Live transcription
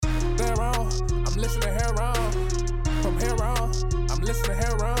listening here on. From here on, I'm listening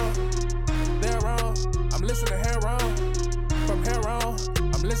here on. There on, I'm listening here on. From here on,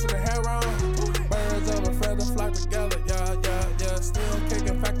 I'm listening here on. Birds of a feather flock together, yeah, yeah, yeah. Still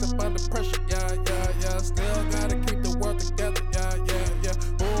kicking facts up under pressure, yeah, yeah, yeah. Still gotta keep the world together, yeah, yeah, yeah.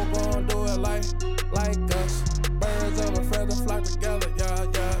 Who gon' do it like us? Birds of a feather flock together, yeah,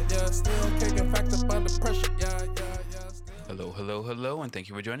 yeah, yeah. Still kicking facts up under pressure, yeah, yeah, yeah. Hello, and thank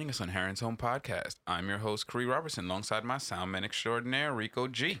you for joining us on Heron's Home Podcast. I'm your host, Cree Robertson, alongside my soundman extraordinaire, Rico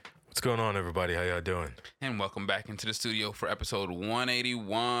G. What's going on, everybody? How y'all doing? And welcome back into the studio for episode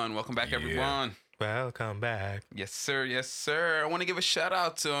 181. Welcome back, everyone. Welcome back. Yes, sir. Yes, sir. I want to give a shout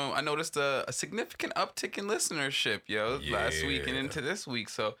out to I noticed a significant uptick in listenership, last week and into this week.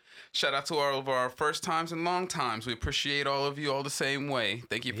 So shout out to all of our first times and long times. We appreciate all of you all the same way.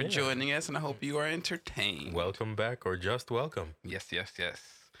 Thank you for joining us, and I hope you are entertained. Welcome back, or just welcome. Yes.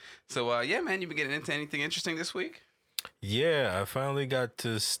 So, man, you been getting into anything interesting this week? Yeah, I finally got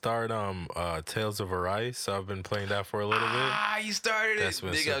to start Tales of Arise, so I've been playing that for a little bit. You started That's it.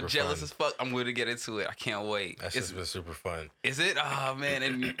 been Nigga, I'm super jealous fun. as fuck. I'm going to get into it. I can't wait. That's just been super fun. Is it? Oh, man.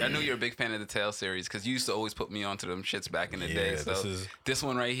 And I know you're a big fan of the Tales series because you used to always put me onto them shits back in the day. So this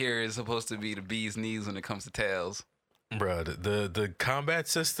one right here is supposed to be the bee's knees when it comes to Tales. Bro, the combat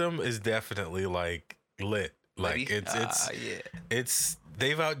system is definitely like lit. Like it's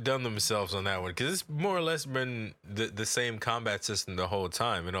they've outdone themselves on that one because it's more or less been the same combat system the whole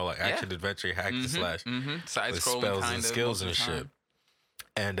time. You know, like action adventure, hack and slash, side with scrolling spells kind and of skills and shit.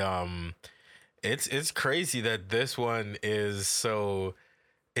 And it's crazy that this one is so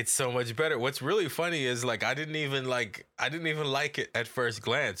much better. What's really funny is like I didn't even like it at first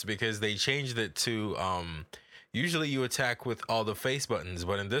glance because they changed it to usually you attack with all the face buttons,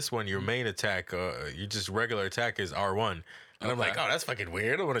 but in this one, your main attack, your just regular attack is R1. And I'm like, oh, that's fucking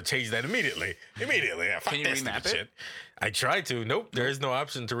weird. I want to change that immediately. Can you remap it? I tried to. Nope, there is no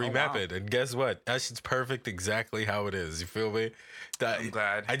option to remap it. And guess what? That shit's perfect exactly how it is. You feel me? I'm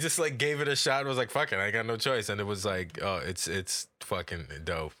glad. I just like gave it a shot. I was like, fuck it, I got no choice. And it was like, oh, it's fucking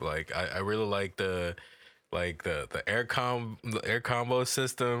dope. Like I really like the air combo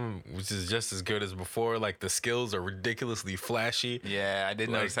system, which is just as good as before. Like the skills are ridiculously flashy. Yeah, I did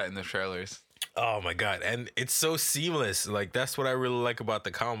notice that in the trailers. Oh my god, and it's so seamless. Like that's what I really like about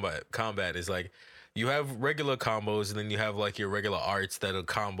the combat is like you have regular combos and then you have like your regular arts that'll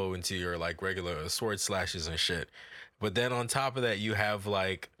combo into your like regular sword slashes and shit. But then on top of that, you have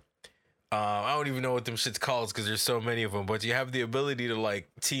like I don't even know what them shit's called because there's so many of them, but you have the ability to like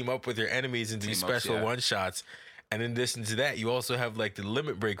team up with your enemies and do special one-shots. And in addition to that, you also have like the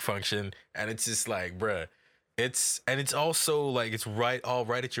limit break function, and it's just like, bruh, it's also like it's all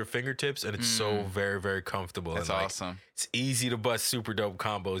right at your fingertips, and it's so very, very comfortable. That's and, like, awesome. It's easy to bust super dope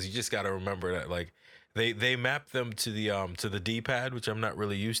combos. You just got to remember that like they map them to the D-pad, which I'm not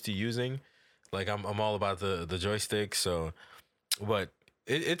really used to using. Like I'm all about the joystick, so but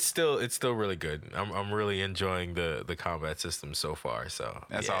It's still really good. I'm really enjoying the combat system so far. So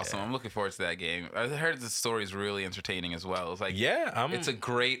that's awesome. I'm looking forward to that game. I heard the story is really entertaining as well. It's like it's a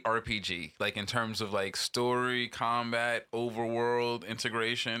great RPG. Like in terms of like story, combat, overworld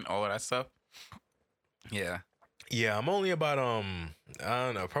integration, all of that stuff. Yeah. Yeah, I'm only about I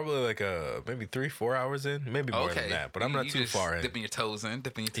don't know, probably like maybe 3-4 hours in, maybe more than that. But I'm not too far in. Dipping your toes in.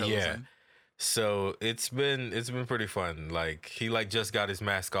 So it's been pretty fun. Like he like just got his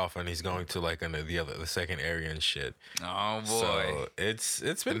mask off and he's going to like the second area and shit. Oh boy, so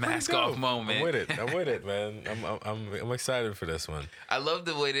it's been the mask off moment. I'm with it, man. I'm excited for this one. I love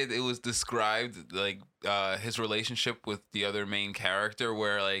the way that it was described, like his relationship with the other main character,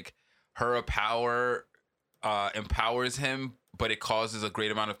 where like her power empowers him, but it causes a great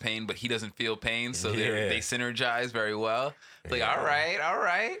amount of pain, but he doesn't feel pain, so they synergize very well. It's like, all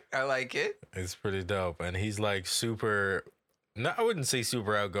right, I like it. It's pretty dope, and he's like super. No, I wouldn't say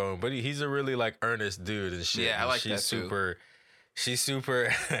super outgoing, but he's a really like earnest dude and shit. Yeah, I like that too. She's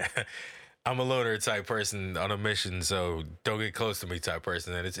super. I'm a loner type person on a mission, so don't get close to me type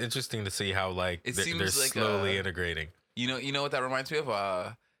person, and it's interesting to see how like they're like slowly integrating. You know what that reminds me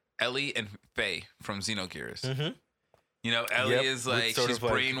of? Ellie and Faye from Xenogears. Mm-hmm. You know, Ellie is like, she's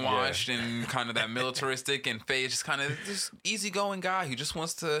brainwashed and kind of that militaristic, and Faye is just kind of this easygoing guy who just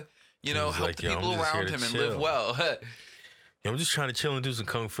wants to, help like, the people around him and live well. I'm just trying to chill and do some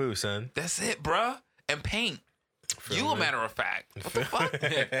kung fu, son. That's it, bruh. And paint. A matter of fact. What the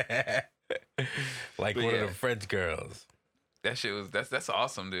fuck? Like one of the French girls. That shit was, that's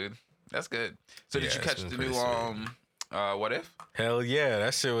awesome, dude. That's good. So did you catch the new What If? Hell yeah,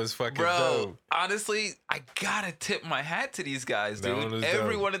 that shit was fucking Bro, dope. honestly, I gotta tip my hat to these guys, That one dude. was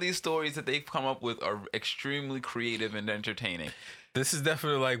Every dope. one of these stories that they've come up with are extremely creative and entertaining. This is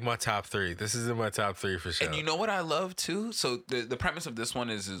definitely like my top 3. This is in my top 3 for sure. And you know what I love too? So the premise of this one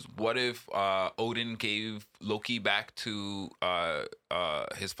is what if Odin gave Loki back to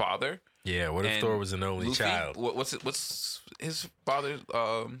his father? Yeah, what if And Thor was an only Luffy? child? What's his father's? It's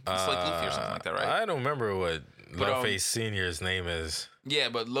like Luffy or something like that, right? I don't remember what But, Luffy's senior's name is. Yeah,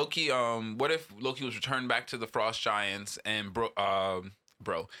 but Loki. What if Loki was returned back to the Frost Giants and Thor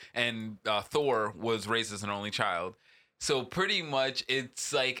was raised as an only child? So pretty much,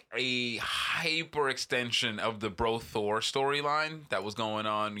 it's like a hyper extension of the Bro Thor storyline that was going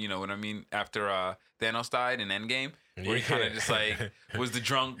on. You know what I mean? After Thanos died in Endgame, where he kind of just like was the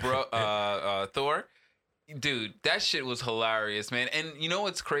drunk Thor. Dude, that shit was hilarious, man. And you know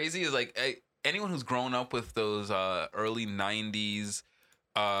what's crazy is like anyone who's grown up with those early '90s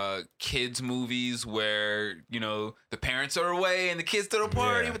kids movies where, you know, the parents are away and the kids to the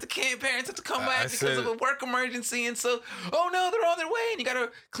party, Yeah. but the parents have to come back I because said- of a work emergency, and so, oh no, they're on their way, and you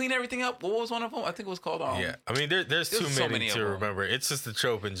gotta clean everything up. What was one of them? I think it was called Yeah, I mean, there's too so many many of to them. remember. It's just a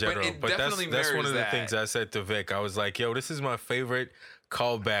trope in general. it But definitely that's one mirrors of the that. things I said to Vic. I was like, yo, this is my favorite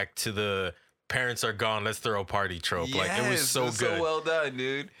callback to the parents are gone, let's throw a party trope. Like, it was so good. so well done,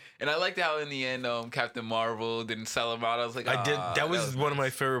 dude. And I liked how in the end, Captain Marvel didn't sell him out. I was like, I did. "Ah, That was one of my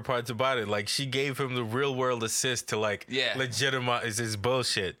favorite parts about it. Like, she gave him the real world assist to like Yeah. legitimize his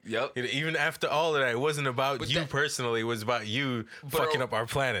bullshit. Yep. And even after all of that, it wasn't about But you that- personally. It was about you fucking up our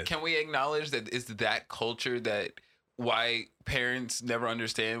planet. Can we acknowledge that is that culture that why parents never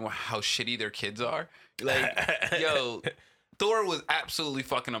understand how shitty their kids are? Like, yo, Thor was absolutely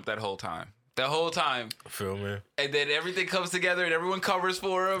fucking up that whole time. The whole time. Feel me? And then everything comes together and everyone covers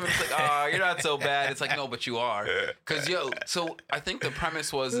for him. And it's like, oh, you're not so bad. It's like, no, but you are. Because, yo, so I think the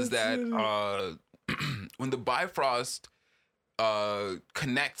premise is that when the Bifrost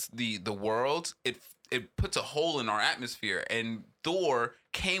connects the worlds, it puts a hole in our atmosphere. And Thor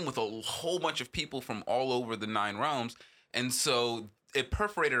came with a whole bunch of people from all over the 9 realms. And so it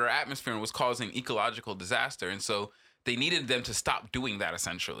perforated our atmosphere and was causing ecological disaster. And so they needed them to stop doing that,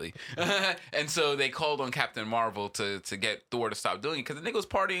 essentially. And so they called on Captain Marvel to get Thor to stop doing it because the nigga was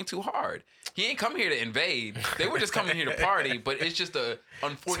partying too hard. He ain't come here to invade. They were just coming here to party, but it's just a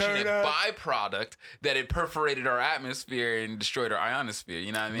unfortunate Turn up. byproduct that it perforated our atmosphere and destroyed our ionosphere.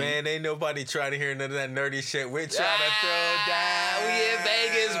 You know what I mean? Man, ain't nobody trying to hear none of that nerdy shit. We're trying to throw down. We in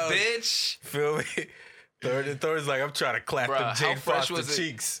Vegas, bitch. Feel me? Thor's like, I'm trying to clap Bruh, them how Jane fresh Foster was it?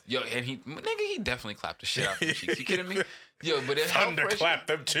 cheeks. Yo, and he definitely clapped the shit out of the cheeks. You kidding me? Yo, but it how fresh. Thunderclap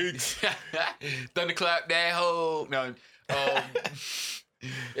them cheeks. Thunderclap that whole no.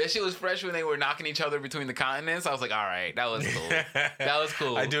 That shit was fresh when they were knocking each other between the continents. I was like, all right, that was cool. That was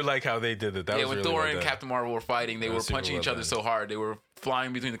cool. I do like how they did it. That Yeah, was when really Thor well and done. Captain Marvel were fighting, they That were was super punching well each other done. so hard. They were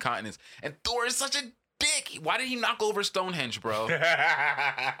flying between the continents. And Thor is such a dick. Why did he knock over Stonehenge, bro?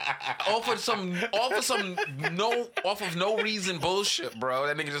 off of no reason bullshit, bro.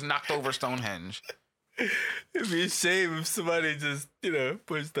 That nigga just knocked over Stonehenge. It'd be a shame if somebody just,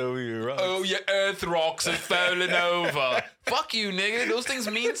 pushed over your rocks. Oh, your earth rocks are falling over. Fuck you, nigga. Those things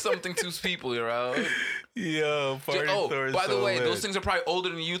mean something to people, yo. Yo, party Thor is by the so way, lit. those things are probably older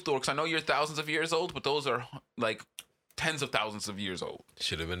than you, Thor, because I know you're thousands of years old, but those are like tens of thousands of years old.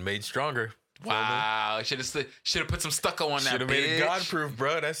 Should have been made stronger. Wow, should have put some stucco on that. Should have made it bitch. God-proof,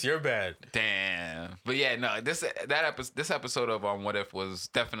 bro. That's your bad. Damn. But yeah, no, this episode of What If was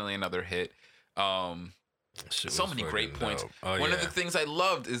definitely another hit. Shit So was many great fucking points. dope. Oh, One yeah. of the things I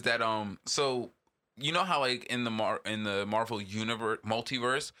loved is that so you know how like in the Marvel universe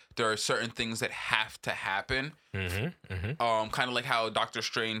multiverse there are certain things that have to happen. Kind of like how Doctor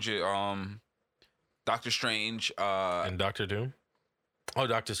Strange and Doctor Doom? Oh,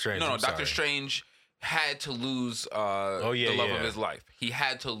 Doctor Strange. no, I'm Doctor sorry. Strange had to lose the yeah, love yeah. of his life. He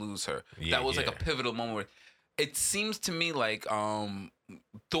had to lose her. Yeah, That was like a yeah. pivotal moment where it seems to me like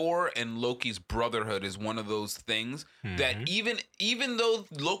Thor and Loki's brotherhood is one of those things that even though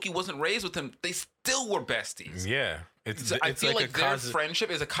Loki wasn't raised with him, they still were besties. Yeah. It's I feel like a their cos- friendship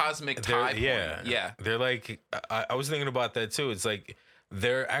is a cosmic they're- tie point. yeah. Yeah. They're like, I was thinking about that too. It's like,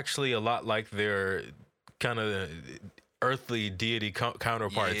 they're actually a lot like their kind of earthly deity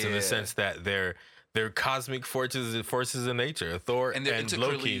counterparts in Yeah. the sense that they're cosmic forces of nature. Thor And they're and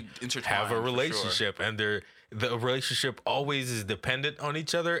integrally Loki intertwined, have for a sure. relationship, and the relationship always is dependent on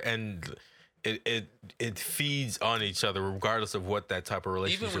each other, and it feeds on each other regardless of what that type of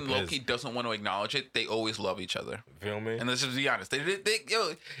relationship Even is. when Loki doesn't want to acknowledge it, they always love each other. Feel me? And let's just be honest.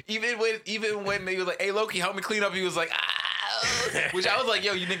 Even when they were like, "Hey, Loki, help me clean up," he was like, "Ah," which I was like,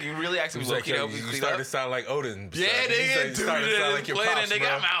 "Yo, you think you really asking It's Loki to yo, help me you clean started up?" to sound like Odin. Yeah, son. nigga, You started to sound like your playing pops, it, nigga, bro.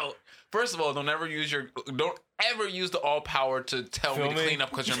 I'm out. First of all, don't ever use the all power to tell Feel me to me? clean up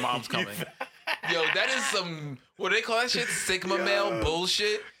because your mom's coming. Yo, that is some, what do they call that shit? Sigma male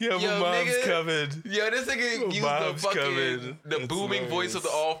bullshit. Yo, my mom's nigga, coming. Yo, this nigga My used the mom's fucking coming. the That's booming voice of the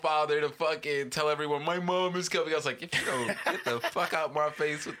hilarious. All Father to fucking tell everyone my mom is coming. I was like, if you don't get the fuck out my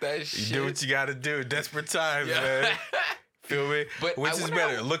face with that shit. You do what you gotta do. Desperate times, Yeah. man. Feel me? But Which I is wonder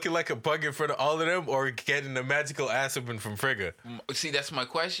better, how- looking like a bug in front of all of them, or getting a magical ass whooping from Frigga? See, that's my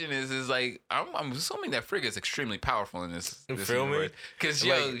question. Is like I'm assuming that Frigga is extremely powerful in this Feel me? because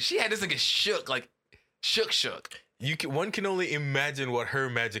Like- she had this nigga shook like shook. One can only imagine what her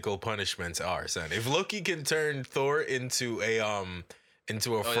magical punishments are, son. If Loki can turn Thor into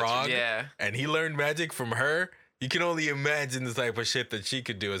a frog, yeah. and he learned magic from her, you can only imagine the type of shit that she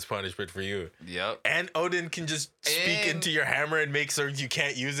could do as punishment for you. Yep. And Odin can just speak And- into your hammer and make sure you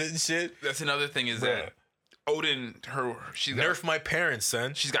can't use it and shit. That's another thing is Bruh. that Odin, she's got Nerf my parents,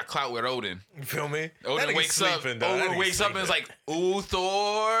 son. she's got clout with Odin. You feel me? That Odin nigga wakes up. sleeping, dog. That Odin nigga wakes up and is sleeping. like, "Ooh,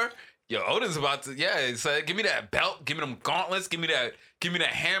 Thor." Yo, Odin's about to give me that belt, give me them gauntlets, give me that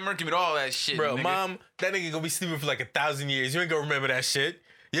hammer, give me all that shit, Bro, nigga. mom, that nigga gonna be sleeping for like 1,000 years. You ain't gonna remember that shit.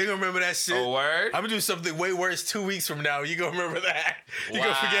 You ain't gonna remember that shit. Oh, word? I'm gonna do something way worse 2 weeks from now. You gonna remember that. You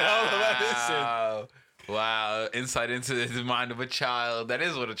gonna forget all about this shit. Wow. Wow, insight into the mind of a child. That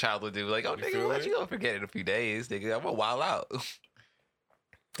is what a child would do. Like, oh, nigga, feel what me? you gonna forget in a few days, nigga? I'm gonna wild out. I'm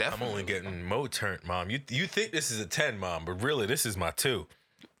Definitely. only getting Mo turned, mom. You think this is a 10, mom, but really this is my 2.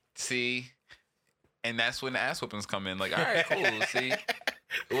 See, and that's when the ass whoopings come in. Like, all right, cool. See,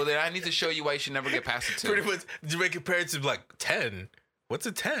 well then I need to show you why you should never get past the 2. Pretty much Jamaican parents would be like, 10? What's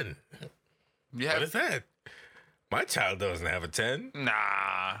a 10? Yeah, What is that? My child doesn't have a 10.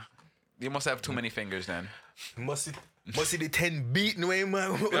 nah. You must have too many fingers then. Must see the 10 beating way my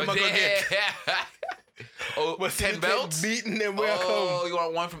what am I gonna get? Oh, Must see 10 the belts? beating them where I Oh, come. you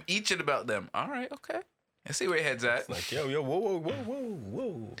want one from each of them? All right, okay. I see where your head's at. Like, yo,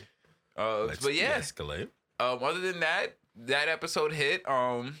 whoa. Let's But yeah, escalate. other than that episode hit.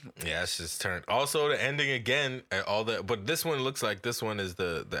 Yeah, it's just turned. Also, the ending again, but this one looks like this one is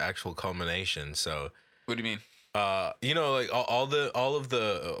the actual culmination. So, What do you mean? like all of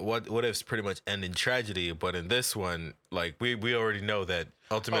the what ifs pretty much end in tragedy, but in this one, like we already know that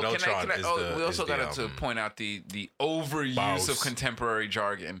Ultimate Ultron is the. We also is the, got to point out the overuse Bows. of contemporary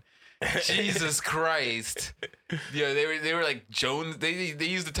jargon. Jesus Christ! Yeah, they were like Jones. They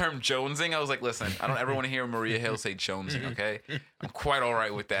used the term jonesing. I was like, listen, I don't ever want to hear Maria Hill say jonesing. Okay, I'm quite all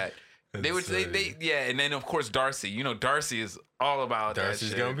right with that. They would That's yeah, and then of course Darcy. You know, Darcy is all about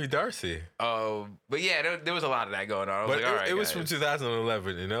Darcy's that shit. gonna be Darcy. But yeah, there was a lot of that going on. I was But like, all right, it was guys. from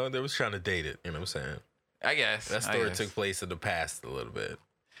 2011. You know, they was trying to date it. You know what I'm saying? I guess That I story guess. took place in the past a little bit.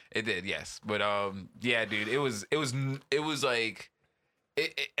 It did, yes. But yeah, dude, it was like,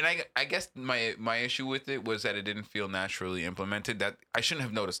 and I guess my issue with it was that it didn't feel naturally implemented. That I shouldn't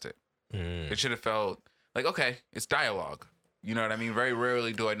have noticed it. It should have felt like, okay, it's dialogue. You know what I mean? Very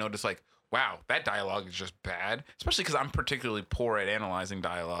rarely do I notice like, wow, that dialogue is just bad. Especially because I'm particularly poor at analyzing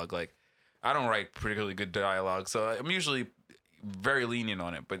dialogue. Like, I don't write particularly good dialogue, so I'm usually very lenient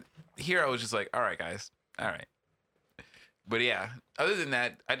on it. But here I was just like, all right, guys, all right. But yeah, other than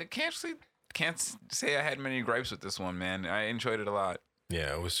that, I can't say I had many gripes with this one, man. I enjoyed it a lot.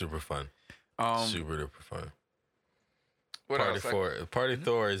 Yeah, it was super fun. Super duper fun. What else? Party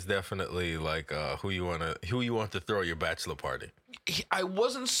Thor is definitely like who you want to throw your bachelor party. I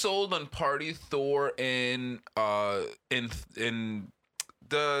wasn't sold on Party Thor in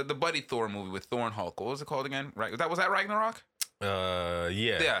the Buddy Thor movie with Thor and Hulk. What was it called again? Right? Was that Ragnarok? Yeah.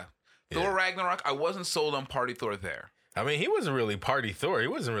 Yeah. Thor Ragnarok. I wasn't sold on Party Thor there. I mean, he wasn't really Party Thor. He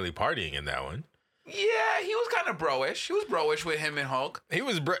wasn't really partying in that one. Yeah, he was kind of bro-ish. He was bro-ish with him and Hulk. He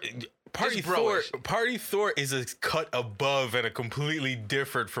was Party Just Thor. bro-ish. Party Thor is a cut above and a completely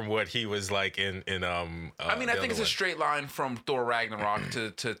different from what he was like in I mean, I think it's a straight line from Thor Ragnarok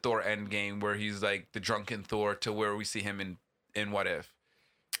to Thor Endgame, where he's like the drunken Thor, to where we see him in What If.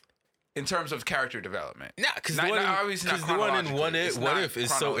 In terms of character development. Nah, because Not- the one, not- obviously not 'cause the one in chronologically. It's What not If is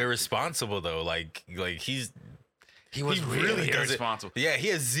so chronologically. irresponsible though. Like He was really doesn't- irresponsible. Yeah, he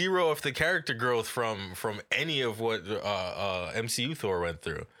has zero of the character growth from any of what MCU Thor went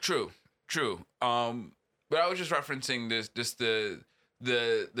through. True. But I was just referencing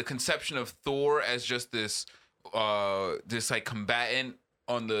the conception of Thor as just this like combatant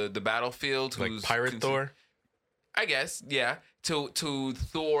on the battlefield, Like who's Pirate Thor. I guess, yeah. To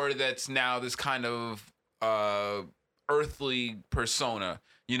Thor, that's now this kind of earthly persona.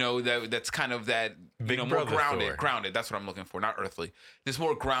 You know, that's kind of that, Big more brother grounded. Thor. Grounded. That's what I'm looking for. Not earthly. This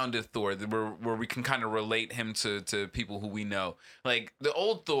more grounded Thor, where we can kind of relate him to people who we know. Like the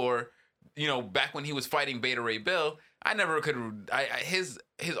old Thor, back when he was fighting Beta Ray Bill, I never could. His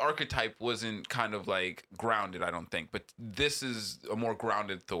archetype wasn't kind of like grounded, I don't think. But this is a more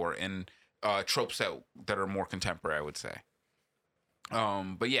grounded Thor in tropes that are more contemporary, I would say.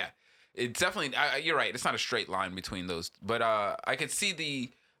 But yeah, it's definitely. You're right. It's not a straight line between those, but I could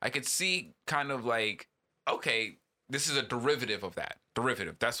see kind of like, okay, this is a derivative of that.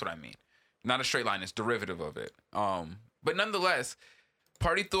 Derivative. That's what I mean. Not a straight line. It's derivative of it. But nonetheless,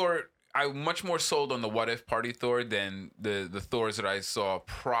 Party Thor. I'm much more sold on the What If Party Thor than the Thors that I saw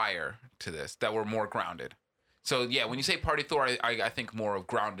prior to this that were more grounded. So yeah, when you say Party Thor, I think more of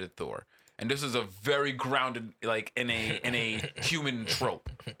grounded Thor. And this is a very grounded, like in a human trope.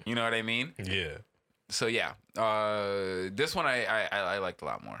 You know what I mean? Yeah. So yeah, this one I liked a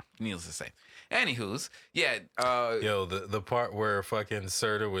lot more. Needless to say. Anywho's, yeah. Yo, the part where fucking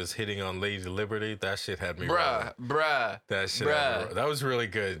Surtur was hitting on Lady Liberty, that shit had me rolling. That shit that was really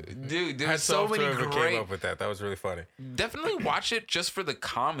good. Dude, there's so many great. Came up with that. That was really funny. Definitely watch it just for the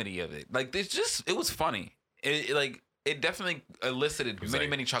comedy of it. Like it was funny. It definitely elicited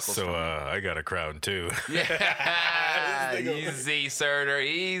many chuckles. So from me. I got a crown too. Yeah, easy, Surtur,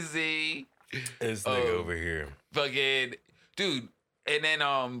 easy. This nigga over here. Fucking dude. And then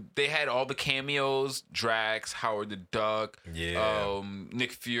they had all the cameos: Drax, Howard the Duck,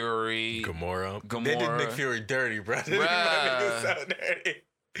 Nick Fury, Gamora. They did Nick Fury dirty, bro. They did so dirty.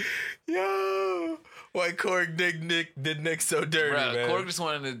 Yo, why Korg did Nick so dirty, man? Korg just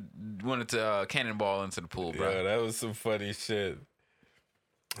wanted to cannonball into the pool, bro. Yeah, that was some funny shit.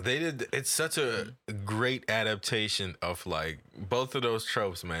 They did. It's such a great adaptation of like both of those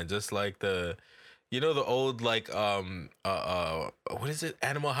tropes, man. Just like the old like what is it?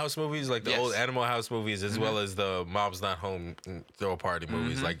 Animal House movies, like the old Animal House movies, as well as the Mom's Not Home Throw a Party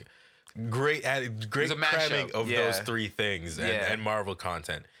movies. Like great cramming of those three things and Marvel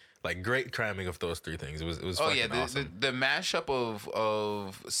content. Like great cramming of those three things. It was fucking awesome. The mashup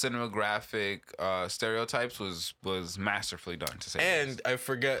of cinematographic stereotypes was masterfully done, to say. And I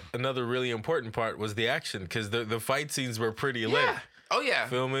forget another really important part was the action, because the fight scenes were pretty lit. Oh yeah,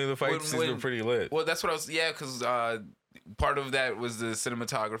 filming the fight scenes were pretty lit. Well, that's what I was. Yeah, because part of that was the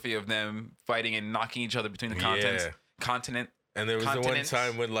cinematography of them fighting and knocking each other between the continent. And there was the one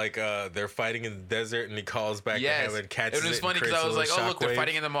time when like they're fighting in the desert and he calls back to him and catches it. It was funny because I was like, "Oh look, they're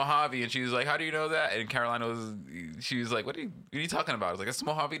fighting in the Mojave," and she was like, "How do you know that?" And Carolina was like, "What are you talking about?" I was like, "It's the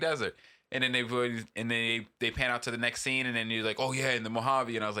Mojave Desert." And then they pan out to the next scene, and then you're like, "Oh yeah, in the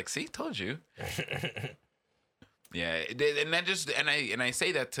Mojave," and I was like, "See, told you." Yeah, and that just and I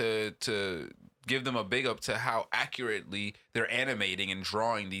say that to give them a big up to how accurately they're animating and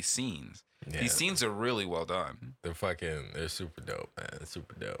drawing these scenes. Yeah. These scenes are really well done. They're super dope, man. They're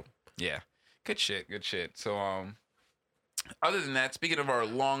super dope. Yeah. Good shit. So other than that, speaking of our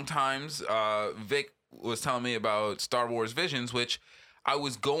long times, Vic was telling me about Star Wars Visions, which I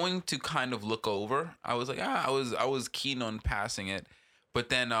was going to kind of look over. I was like, I was keen on passing it. But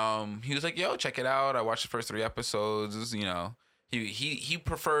then he was like, yo, check it out. I watched the first 3 episodes. He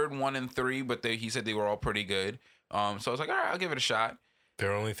preferred 1 and 3, but he said they were all pretty good. So I was like, all right, I'll give it a shot. There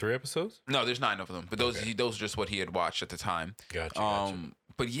are only 3 episodes? No, there's 9 of them. But those are just what he had watched at the time. Gotcha.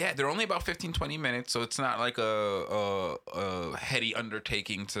 But yeah, they're only about 15, 20 minutes, so it's not like a heady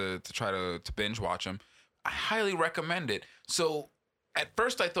undertaking to try to binge watch them. I highly recommend it. So at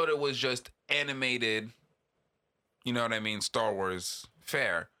first I thought it was just animated, you know what I mean, Star Wars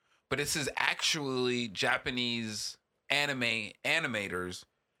fare. But this is actually Japanese animators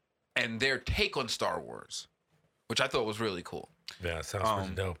and their take on Star Wars, which I thought was really cool. Yeah, it sounds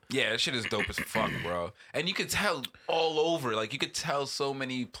pretty dope. Yeah, that shit is dope as fuck, bro. And you could tell all over. Like, you could tell so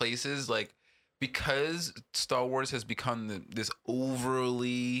many places, like, because Star Wars has become this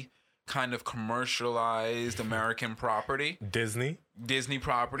overly kind of commercialized American property. Disney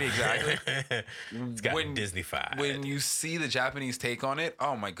property, exactly. It's got Disney-fied. When you see the Japanese take on it,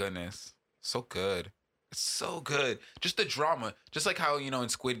 oh my goodness. So good. It's so good. Just the drama. Just like how, in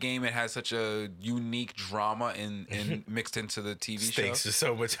Squid Game, it has such a unique drama in mixed into the TV show. Stakes are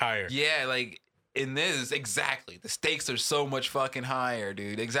so much higher. Yeah, like in this, exactly. The stakes are so much fucking higher,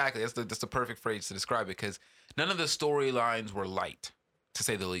 dude. Exactly. That's the perfect phrase to describe it, because none of the storylines were light, to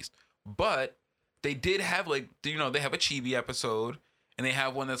say the least. But they did have, like, they have a chibi episode, and they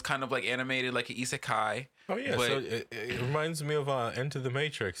have one that's kind of like animated like an isekai. Oh yeah, but so it reminds me of Enter the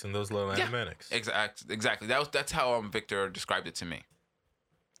Matrix and those little animatics. Exactly. That's how Victor described it to me.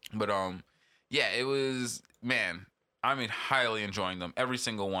 But yeah, it was, man, I mean, highly enjoying them. Every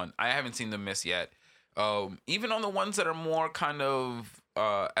single one. I haven't seen them miss yet. Even on the ones that are more kind of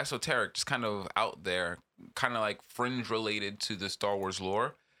esoteric, just kind of out there, kind of like fringe related to the Star Wars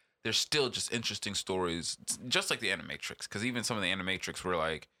lore, there's still just interesting stories, just like the Animatrix. Because even some of the Animatrix were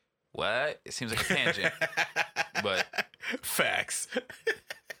like, what? It seems like a tangent. But facts.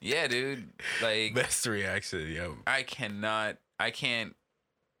 Yeah, dude. Like, best reaction, yo. I can't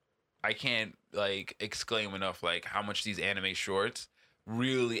like exclaim enough like how much these anime shorts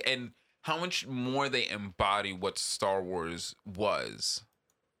really, and how much more they embody what Star Wars was.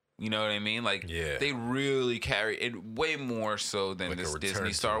 You know what I mean? Like, yeah, they really carry it way more so than like this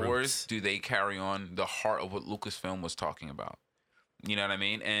Disney Star Wars. Do they carry on the heart of what Lucasfilm was talking about? You know what I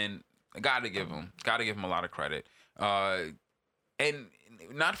mean? And I gotta give them a lot of credit. And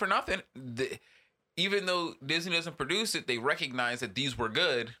not for nothing, even though Disney doesn't produce it, they recognize that these were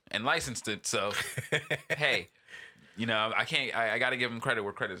good and licensed it. So, hey, you know, I gotta give them credit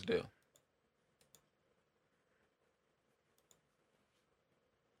where credit's due.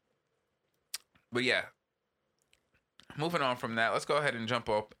 But yeah, moving on from that, let's go ahead and jump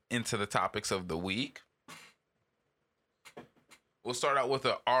up into the topics of the week. We'll start out with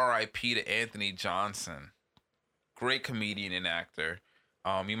a R.I.P. to Anthony Johnson. Great comedian and actor.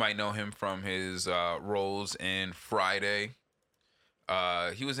 You might know him from his roles in Friday.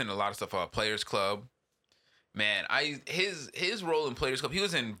 He was in a lot of stuff. Players Club. Man, his role in Players Club. He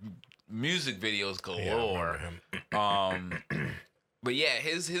was in music videos galore. Yeah, but yeah,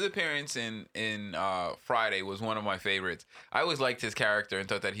 his appearance in Friday was one of my favorites. I always liked his character and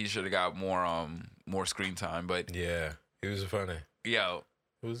thought that he should have got more screen time. But yeah, he was funny. Yo,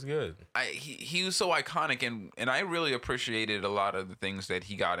 it was good. He was so iconic, and I really appreciated a lot of the things that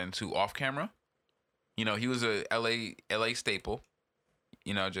he got into off camera. You know, he was a LA staple.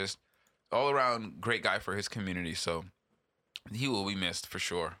 You know, just all around great guy for his community. So he will be missed for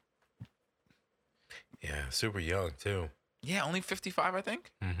sure. Yeah, super young too. Yeah, only 55, I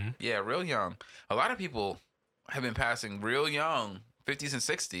think. Mm-hmm. Yeah, real young. A lot of people have been passing real young, 50s and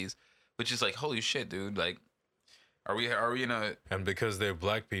 60s, which is like, holy shit, dude. Like, are we in a... And because they're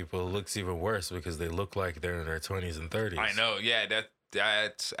black people, it looks even worse because they look like they're in their 20s and 30s. I know. Yeah,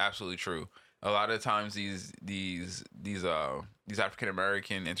 that's absolutely true. A lot of times these African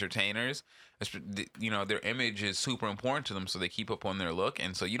American entertainers, you know, their image is super important to them, so they keep up on their look,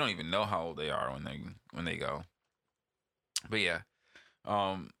 and so you don't even know how old they are when they go. But yeah,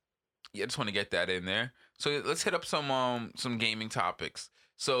 I just want to get that in there. So let's hit up some gaming topics.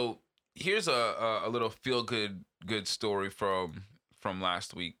 So here's a little feel good story from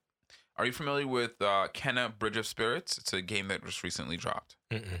last week. Are you familiar with Kena Bridge of Spirits? It's a game that just recently dropped.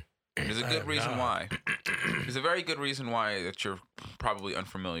 Mm-mm. There's a good reason why. There's a very good reason why that you're probably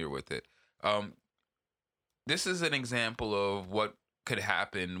unfamiliar with it. This is an example of what could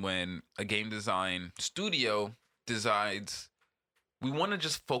happen when a game design studio decides we want to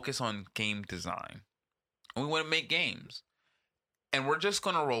just focus on game design and we want to make games, and we're just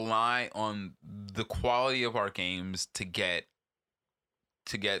going to rely on the quality of our games to get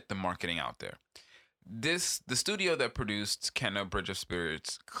the marketing out there. The studio that produced Kena Bridge of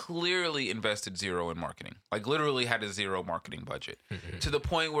Spirits clearly invested zero in marketing, like literally had a zero marketing budget, to the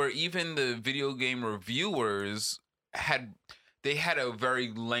point where even the video game reviewers had a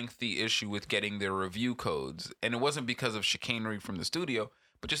very lengthy issue with getting their review codes. And it wasn't because of chicanery from the studio,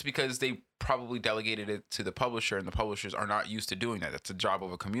 but just because they probably delegated it to the publisher, and the publishers are not used to doing that. That's the job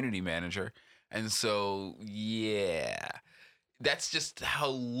of a community manager. And so, yeah, that's just how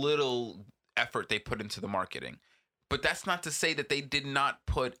little effort they put into the marketing. But that's not to say that they did not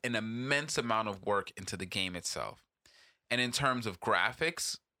put an immense amount of work into the game itself. And in terms of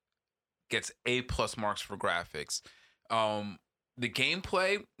graphics, gets A+ marks for graphics. The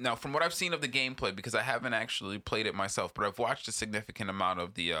gameplay, now from what I've seen of the gameplay, because I haven't actually played it myself, but I've watched a significant amount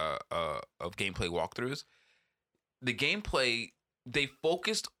of the of gameplay walkthroughs. The gameplay, they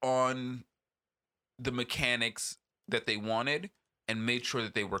focused on the mechanics that they wanted and made sure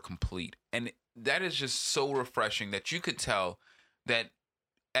that they were complete. And that is just so refreshing that you could tell that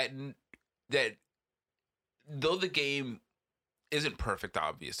though the game isn't perfect,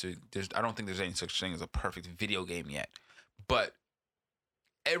 obviously, I don't think there's any such thing as a perfect video game yet, but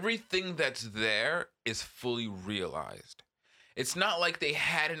everything that's there is fully realized. It's not like they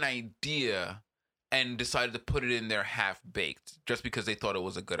had an idea and decided to put it in there half-baked just because they thought it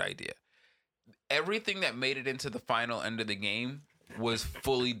was a good idea. Everything that made it into the final end of the game was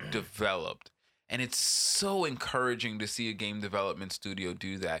fully developed. And it's so encouraging to see a game development studio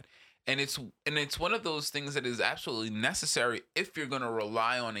do that. And it's one of those things that is absolutely necessary if you're going to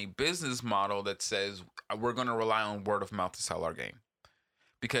rely on a business model that says we're going to rely on word of mouth to sell our game.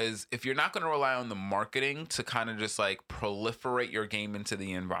 Because if you're not going to rely on the marketing to kind of just like proliferate your game into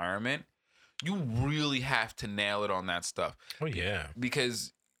the environment, you really have to nail it on that stuff. Oh yeah.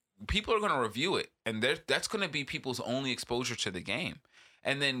 Because people are going to review it, and that's going to be people's only exposure to the game.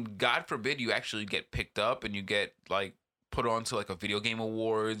 And then, God forbid, you actually get picked up and you get like put onto like a video game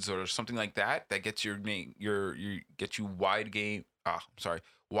awards or something like that. That gets your name, gets you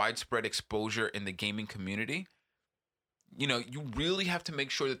widespread exposure in the gaming community. You know, you really have to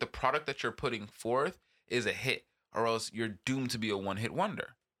make sure that the product that you're putting forth is a hit, or else you're doomed to be a one-hit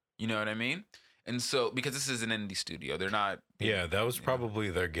wonder. You know what I mean? And so, because this is an indie studio, they're not. Yeah, that was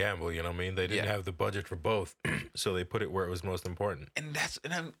probably their gamble. You know what I mean? They didn't have the budget for both, so they put it where it was most important. And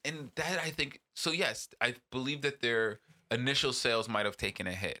I think so. Yes, I believe that their initial sales might have taken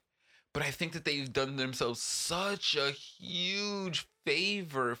a hit, but I think that they've done themselves such a huge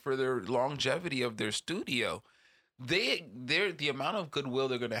favor for their longevity of their studio. They're the amount of goodwill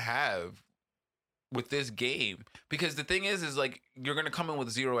they're gonna have with this game, because the thing is like you're gonna come in with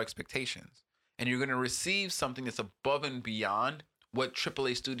zero expectations. And you're going to receive something that's above and beyond what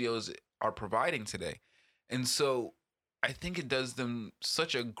AAA studios are providing today. And so I think it does them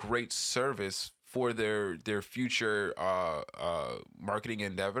such a great service for their future marketing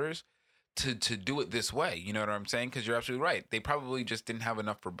endeavors to do it this way. You know what I'm saying? Because you're absolutely right. They probably just didn't have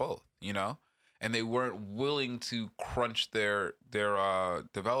enough for both, you know? And they weren't willing to crunch their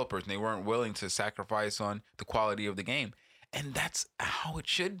developers. And they weren't willing to sacrifice on the quality of the game. And that's how it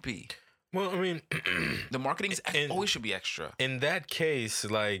should be. Well, I mean, the marketing always should be extra. In that case,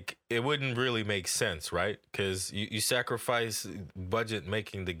 like, it wouldn't really make sense, right? Because you sacrifice budget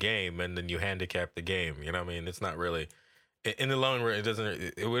making the game, and then you handicap the game. You know what I mean? It's not really, in the long run,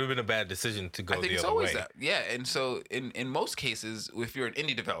 it would have been a bad decision to go the other way. I think it's always that. Yeah, and so in most cases, if you're an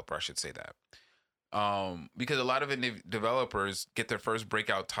indie developer, I should say that. Because a lot of indie developers get their first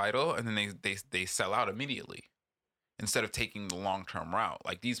breakout title, and then they sell out immediately, instead of taking the long-term route,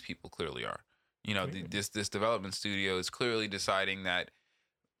 like these people clearly are. You know, this development studio is clearly deciding that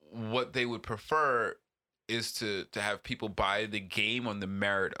what they would prefer is to have people buy the game on the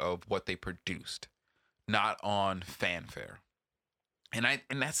merit of what they produced, not on fanfare. And I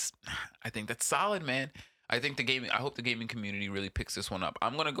think that's solid, man. I hope the gaming community really picks this one up.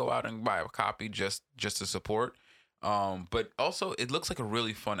 I'm gonna go out and buy a copy just to support. But also, it looks like a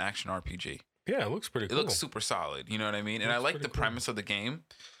really fun action RPG. Yeah, it looks pretty cool. It looks super solid. You know what I mean? And I like the premise of the game.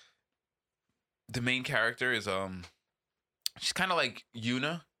 The main character is she's kind of like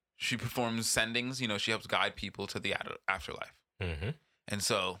Yuna. She performs sendings. You know, she helps guide people to the afterlife. Mm-hmm. And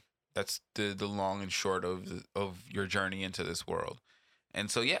so that's the long and short of your journey into this world.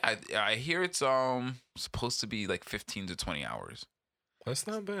 And so yeah, I hear it's supposed to be like 15 to 20 hours. That's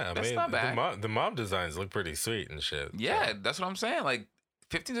not bad. That's not bad. The mob designs look pretty sweet and shit. Yeah, so. That's what I'm saying. Like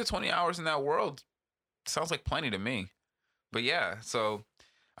 15 to 20 hours in that world sounds like plenty to me. But yeah, so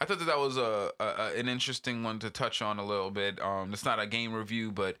I thought that was an interesting one to touch on a little bit. It's not a game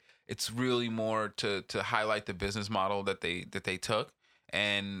review, but it's really more to highlight the business model that they took,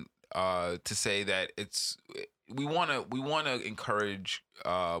 and to say that we want to encourage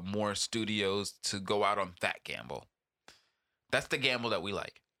more studios to go out on that gamble. That's the gamble that we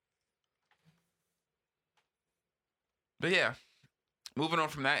like. But yeah. Moving on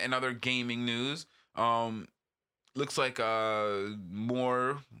from that, in other gaming news, looks like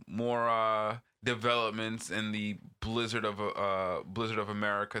more developments in the Blizzard of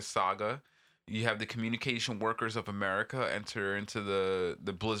America saga. You have the Communication Workers of America enter into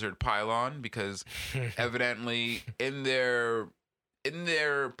the Blizzard pylon because evidently in their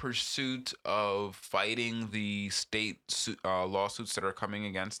pursuit of fighting the state lawsuits that are coming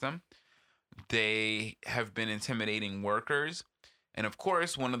against them, they have been intimidating workers. And of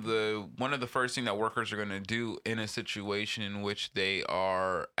course, one of the first thing that workers are going to do in a situation in which they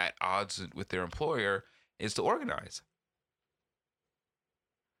are at odds with their employer is to organize.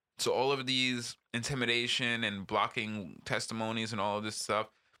 So all of these intimidation and blocking testimonies and all of this stuff,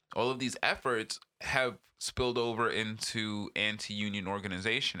 all of these efforts have spilled over into anti-union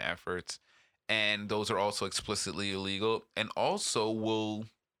organization efforts, and those are also explicitly illegal, and also will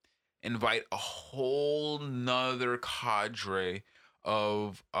invite a whole nother cadre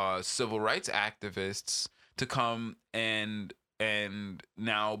of civil rights activists to come and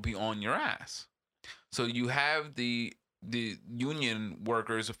now be on your ass. So you have the union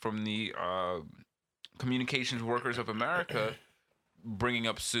workers from the Communications Workers of America bringing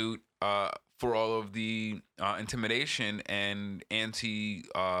up suit for all of the intimidation and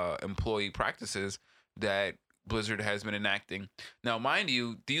anti-employee practices that Blizzard has been enacting. Now, mind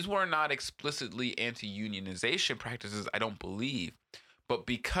you, these were not explicitly anti-unionization practices, I don't believe, but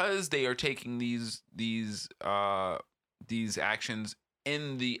because they are taking these actions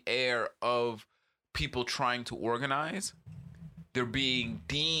in the air of people trying to organize, they're being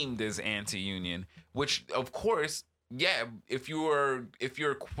deemed as anti-union, which of course, yeah, if you're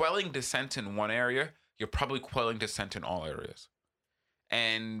quelling dissent in one area, you're probably quelling dissent in all areas.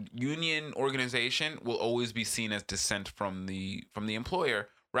 And union organization will always be seen as dissent from the employer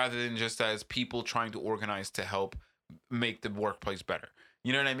rather than just as people trying to organize to help make the workplace better.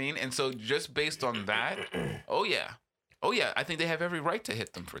 You know what I mean? And so just based on that, oh yeah, I think they have every right to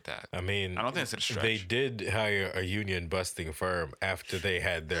hit them for that. I mean, I don't think it's a stretch. They did hire a union busting firm after they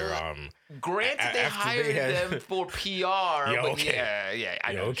had their Granted, they hired them for PR. Yeah, but okay. Yeah,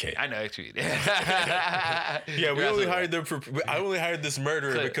 I know. Okay. I know actually. Yeah, we only hired them for. I only hired this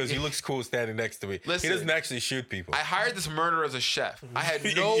murderer because he looks cool standing next to me. Listen, he doesn't actually shoot people. I hired this murderer as a chef. I had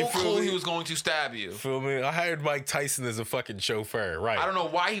no You feel clue me? he was going to stab you. Feel me? I hired Mike Tyson as a fucking chauffeur, right? I don't know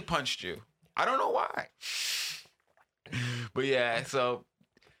why he punched you. I don't know why. But yeah, so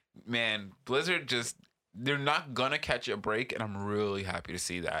man, Blizzard they're not gonna catch a break, and I'm really happy to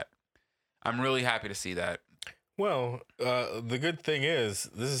see that. Well, the good thing is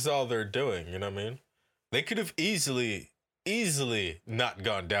this is all they're doing. You know what I mean? They could have easily not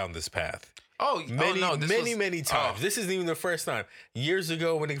gone down this path. Many times. This isn't even the first time. Years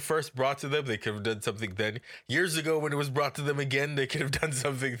ago, when it first brought to them, they could have done something then. Years ago, when it was brought to them again, they could have done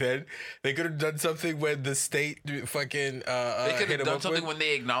something then. They could have done something when the state fucking they could have done something when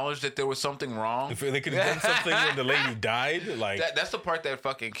they acknowledged that there was something wrong. They could have done something when the lady died. Like that's the part that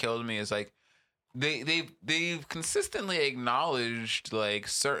fucking killed me. Is like they've consistently acknowledged like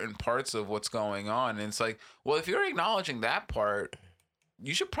certain parts of what's going on, and it's like, well, if you're acknowledging that part,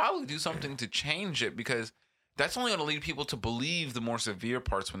 you should probably do something to change it, because that's only going to lead people to believe the more severe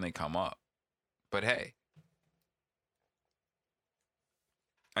parts when they come up. But hey,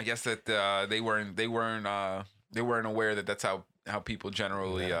 I guess that they weren't aware that that's how people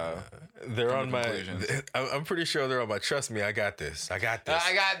generally they're on my. conclusions. I'm pretty sure they're on my. Trust me, I got this. I got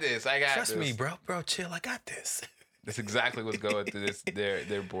this. Trust me, bro, chill. I got this. That's exactly what's going through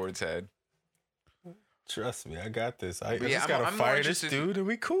their board's head. Trust me, I got this. I Yeah, just gotta I'm more fire this interested- dude and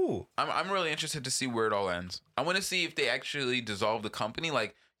we cool. I'm really interested to see where it all ends. I want to see if they actually dissolve the company.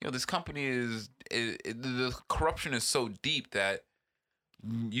 Like, this company the corruption is so deep that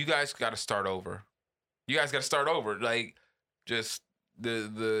you guys got to start over. Like, just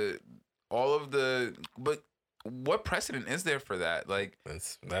but what precedent is there for that? Like,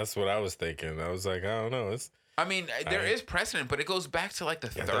 That's what I was thinking. I was like, I don't know. I mean, there is precedent, but it goes back to like the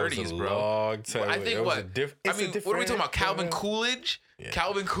That was 30s, a bro. long time. I think what are we talking about? Calvin Coolidge? Yeah.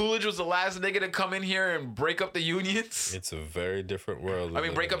 Calvin Coolidge was the last nigga to come in here and break up the unions. It's a very different world. I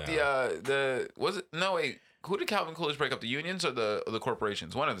mean, break up who did Calvin Coolidge break up? The unions or the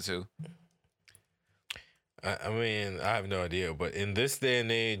corporations? One of the two. I mean, I have no idea, but in this day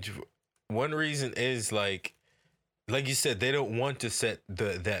and age, one reason is like you said, they don't want to set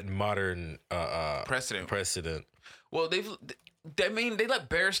that modern precedent. Well, they let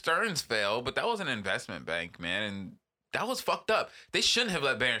Bear Stearns fail, but that was an investment bank, man, and that was fucked up. They shouldn't have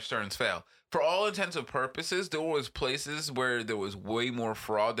let Bear Stearns fail. For all intents and purposes, there was places where there was way more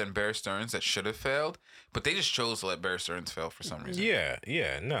fraud than Bear Stearns that should have failed, but they just chose to let Bear Stearns fail for some reason.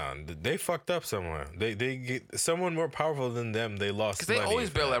 No, they fucked up somewhere. They get someone more powerful than them. They lost because they always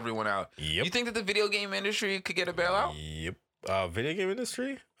bail everyone out. Yep. You think that the video game industry could get a bailout? Yep. Video game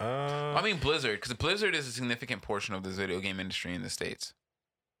industry? I mean Blizzard, because Blizzard is a significant portion of this video game industry in the States.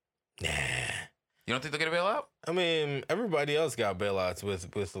 Nah. You don't think they'll get a bailout? I mean, everybody else got bailouts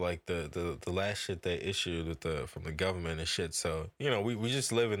with like the last shit they issued from the government and shit. So, we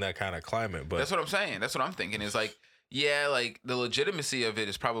just live in that kind of climate. But that's what I'm saying. That's what I'm thinking. Is like, yeah, like the legitimacy of it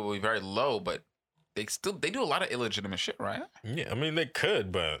is probably very low, but they do a lot of illegitimate shit, right? Yeah, I mean they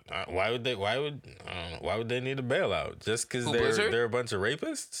could, but why would they need a bailout? Just because they're a bunch of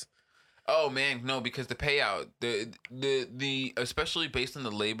rapists? Oh man, no, because the payout, the especially based on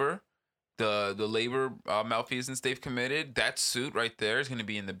the labor malfeasance they've committed, that suit right there is going to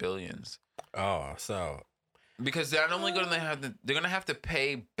be in the billions. Oh, so because they're not only going to have to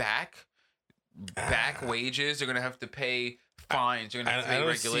pay back wages, they're going to have to pay fines. You're gonna have to I pay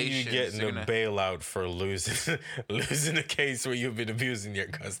don't see regulations. you getting You're a gonna- bailout for losing losing a case where you've been abusing your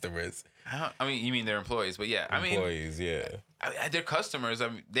customers. I mean, you mean their employees, but yeah, Employees, yeah. their customers. I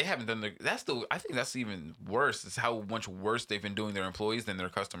mean, they haven't done their. I think that's even worse. Is how much worse they've been doing their employees than their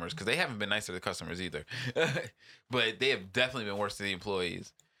customers, because they haven't been nice to the customers either. But they have definitely been worse to the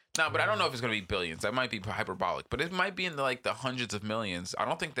employees. No, but I don't know if it's gonna be billions. That might be hyperbolic, but it might be in the hundreds of millions. I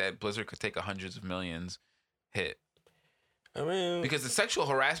don't think that Blizzard could take a hundreds of millions hit. I mean, Because the sexual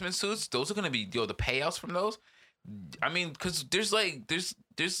harassment suits, those are gonna be the payouts from those. I mean, because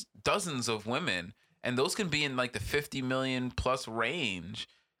there's dozens of women, and those can be in like the 50 million plus range.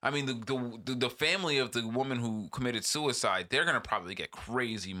 I mean, the family of the woman who committed suicide, they're gonna probably get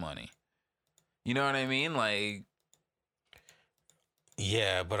crazy money. You know what I mean? Like,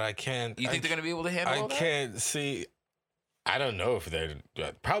 yeah, but I can't. you think they're gonna be able to handle all that? can't see. I don't know if they're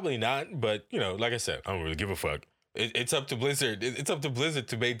probably not, but like I said, I don't really give a fuck. It's up to Blizzard. It's up to Blizzard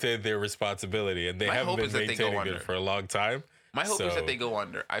to maintain their responsibility, and they My haven't hope been is that they go maintaining under. it for a long time. My hope is So, that they go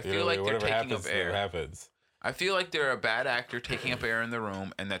under. I feel like they're whatever taking happens, up air. happens. I feel like they're a bad actor taking up air in the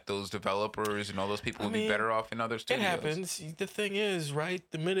room, and that those developers and all those people will be mean, better off in other It studios. happens. The thing is, right?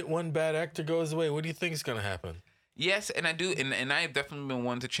 The minute one bad actor goes away, what do you think is gonna happen? Yes, and I do, and I have definitely been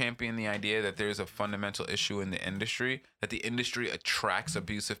one to champion the idea that there's a fundamental issue in the industry, that the industry attracts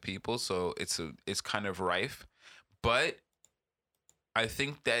abusive people, so it's kind of rife. But I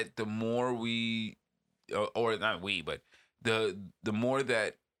think that the more we, or not we, but the more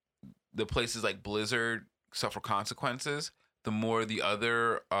that the places like Blizzard suffer consequences, the more the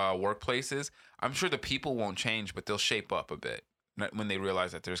other workplaces, I'm sure the people won't change, but they'll shape up a bit when they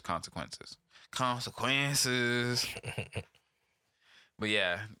realize that there's consequences. But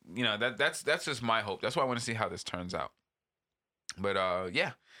yeah, that's just my hope. That's why I want to see how this turns out. But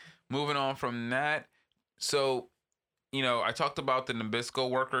yeah, moving on from that. So, I talked about the Nabisco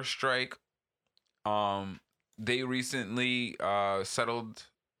worker strike. They recently settled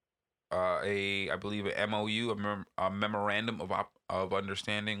I believe an MOU, a memorandum of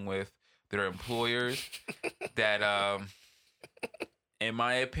understanding with their employers that in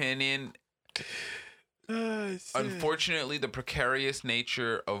my opinion, unfortunately, the precarious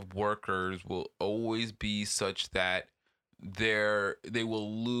nature of workers will always be such that they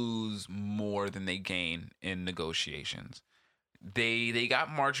will lose more than they gain in negotiations. They got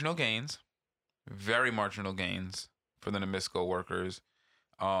marginal gains, very marginal gains for the Nabisco workers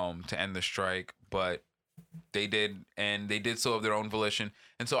to end the strike, but they did so of their own volition.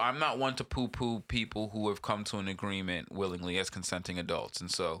 And so I'm not one to poo-poo people who have come to an agreement willingly as consenting adults. And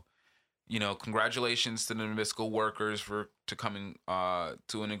so, congratulations to the Nabisco workers to coming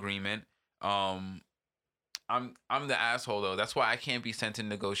to an agreement. I'm the asshole though. That's why I can't be sent in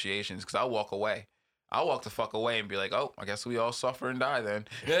negotiations, because I'll walk away. I'll walk the fuck away and be like, oh, I guess we all suffer and die then.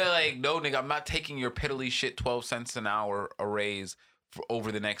 Yeah, like, no, nigga, I'm not taking your piddly shit 12 cents an hour a raise for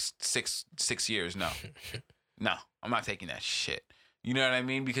over the next six years. No. No, I'm not taking that shit. You know what I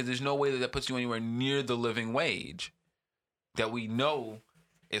mean? Because there's no way that puts you anywhere near the living wage that we know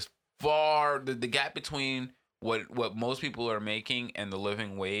is far. The gap between what most people are making and the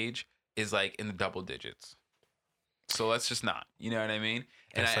living wage is like in the double digits. So let's just not. You know what I mean?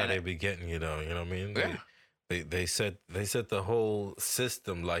 That's how they be getting you, though. You know what I mean? Yeah. They set the whole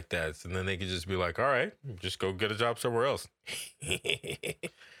system like that, and then they could just be like, all right, just go get a job somewhere else.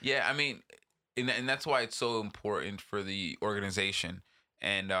 Yeah, I mean, and that's why it's so important for the organization.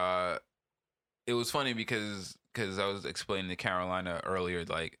 And it was funny because I was explaining to Carolina earlier,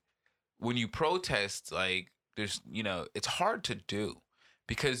 like, when you protest, like, there's, it's hard to do.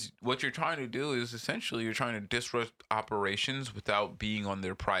 Because what you're trying to do is essentially you're trying to disrupt operations without being on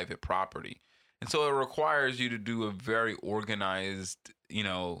their private property. And so it requires you to do a very organized,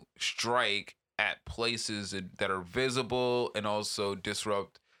 strike at places that are visible and also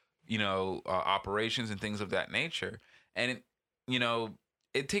disrupt, operations and things of that nature. And,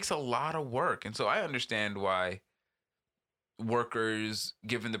 it takes a lot of work. And so I understand why workers,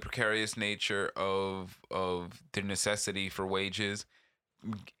 given the precarious nature of their necessity for wages,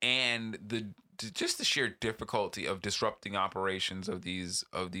 and the sheer difficulty of disrupting operations of these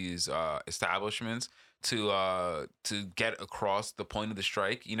establishments to get across the point of the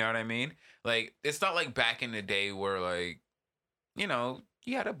strike. You know what I mean? Like, it's not like back in the day where, like, you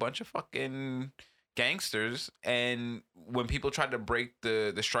had a bunch of fucking gangsters, and when people tried to break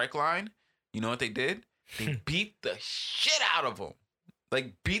the strike line, you know what they did? They beat the shit out of them.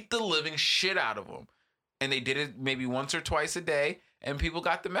 Like, beat the living shit out of them. And they did it maybe once or twice a day. And people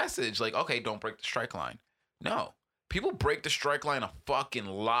got the message, like, okay, don't break the strike line. No. People break the strike line a fucking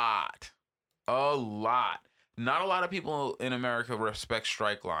lot. A lot. not a lot of people in America respect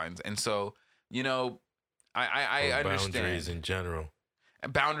strike lines, and so I understand boundaries in general.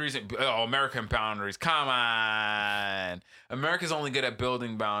 Boundaries, American boundaries. Come on, America's only good at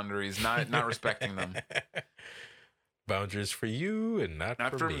building boundaries, not respecting them. Boundaries for you and not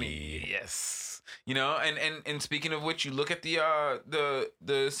for me. Yes, and speaking of which, you look at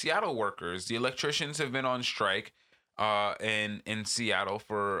the Seattle workers. The electricians have been on strike, in Seattle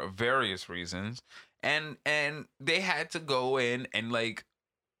for various reasons, and they had to go in and like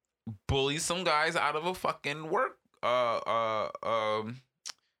bully some guys out of a fucking work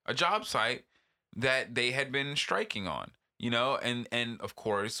a job site that they had been striking on, and of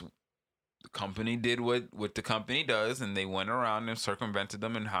course the company did what the company does, and they went around and circumvented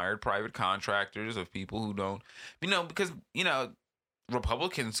them and hired private contractors of people who don't, because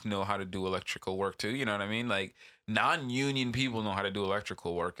Republicans know how to do electrical work too, you know what I mean? Like non-union people know how to do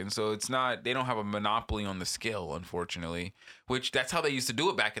electrical work, and so they don't have a monopoly on the skill, unfortunately, which that's how they used to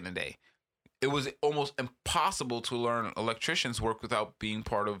do it back in the day. It was almost impossible to learn electrician's work without being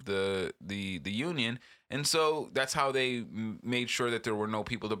part of the union. And so that's how they made sure that there were no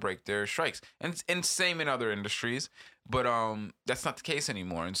people to break their strikes. And same in other industries, but that's not the case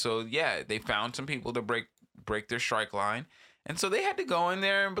anymore. And so, yeah, they found some people to break their strike line. And so they had to go in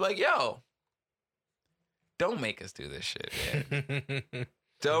there and be like, yo, don't make us do this shit, man.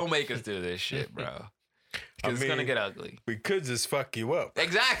 Don't make us do this shit, bro. Because it's going to get ugly. We could just fuck you up.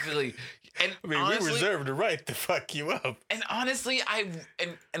 Exactly. And honestly, we reserve the right to fuck you up. And honestly, I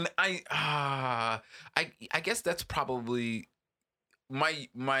guess that's probably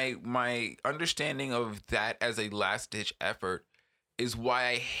my understanding of that as a last ditch effort is why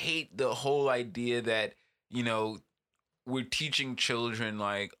I hate the whole idea that, we're teaching children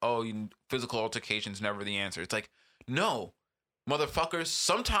like, physical altercation's never the answer. It's like, no, motherfuckers,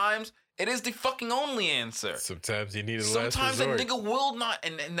 sometimes it is the fucking only answer. Sometimes you need a last resort. Sometimes a nigga will not,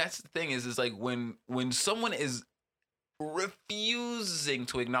 and that's the thing is like when someone is refusing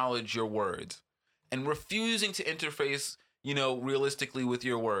to acknowledge your words and refusing to interface, realistically with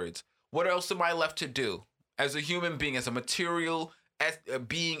your words, what else am I left to do as a human being, as a material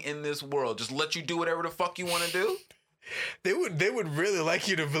being in this world? Just let you do whatever the fuck you want to do? They would really like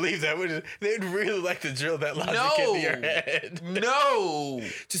you to believe that. They would really like to drill that logic into your head. No.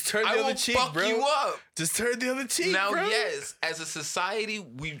 Just turn the other cheek, bro. I will fuck you up. Just turn the other cheek, now, bro. Yes, as a society,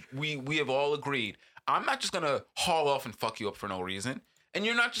 we have all agreed. I'm not just going to haul off and fuck you up for no reason. And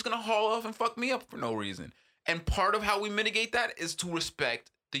you're not just going to haul off and fuck me up for no reason. And part of how we mitigate that is to respect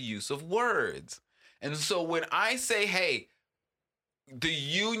the use of words. And so when I say, hey, the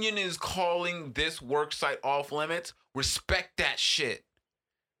union is calling this work site off limits, respect that shit.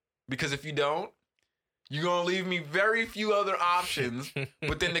 Because if you don't, you're going to leave me very few other options,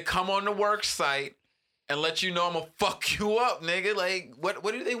 but then to come on the work site and let you know I'm going to fuck you up, nigga. Like, what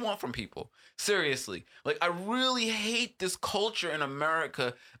do they want from people? Seriously. Like, I really hate this culture in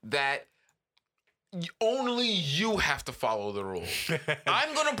America that only you have to follow the rules.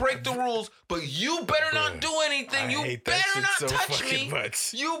 I'm going to break the rules, but you better not do anything. You better not touch me.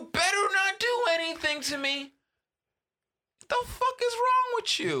 You better not do anything to me. The fuck is wrong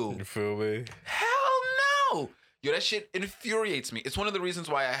with you? You feel me? Hell no. Yo, that shit infuriates me. It's one of the reasons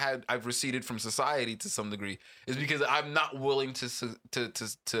why I've receded from society to some degree, is because I'm not willing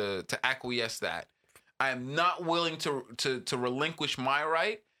to acquiesce that. I am not willing to relinquish my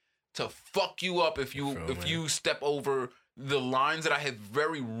right to fuck you up if you step over the lines that I have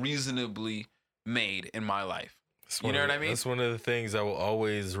very reasonably made in my life. You know what I mean? That's one of the things I will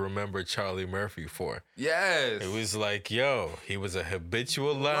always remember Charlie Murphy for. Yes. It was like, he was a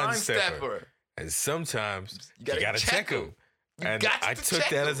habitual line stepper. And sometimes you gotta check him. And I took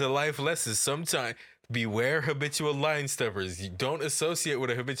that as a life lesson. Sometimes beware habitual line steppers. You don't associate with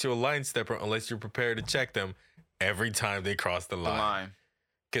a habitual line stepper unless you're prepared to check them every time they cross the line.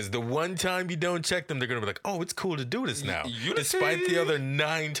 Because the one time you don't check them, they're going to be like, oh, it's cool to do this now. Despite the other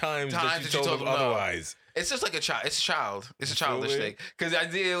 9 times that you told them otherwise. It's just like a child. It's a childish thing. Because I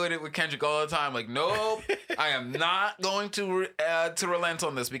deal with it with Kendrick all the time. Like, nope, I am not going to relent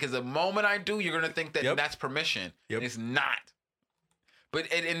on this. Because the moment I do, you're going to think that that's permission. Yep. It's not.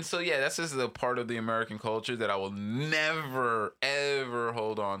 But and so, yeah, that's just a part of the American culture that I will never, ever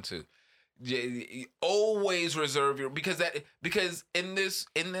hold on to. Always reserve your because in this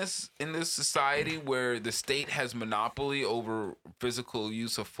society where the state has monopoly over physical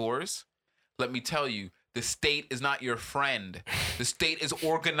use of force, let me tell you, the state is not your friend. The state is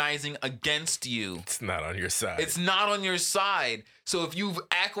organizing against you. It's not on your side. It's not on your side. So if you've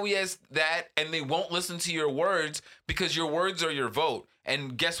acquiesced that and they won't listen to your words because your words are your vote,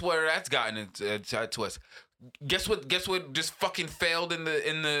 and guess where that's gotten to us? Guess what just fucking failed in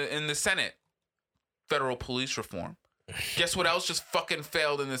the Senate? Federal police reform. Guess what else just fucking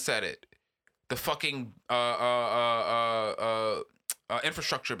failed in the Senate? The fucking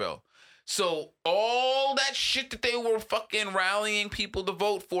infrastructure bill. So all that shit that they were fucking rallying people to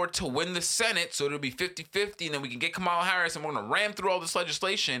vote for to win the Senate, so it'll be 50-50, and then we can get Kamala Harris and we're gonna ram through all this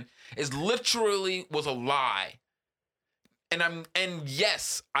legislation, was a lie. And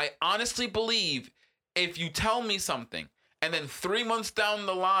yes, I honestly believe if you tell me something and then 3 months down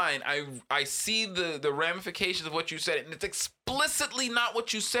the line, I see the ramifications of what you said, and it's explicitly not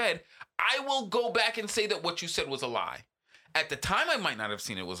what you said, I will go back and say that what you said was a lie. At the time, I might not have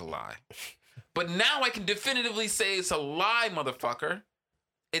seen it was a lie. But now I can definitively say it's a lie, motherfucker.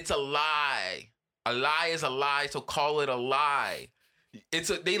 It's a lie. A lie is a lie, so call it a lie.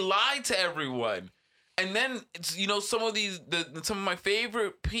 They lied to everyone. And then it's, some of some of my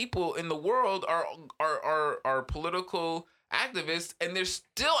favorite people in the world are political activists, and they're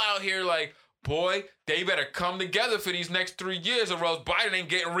still out here like, boy, they better come together for these next 3 years or else Biden ain't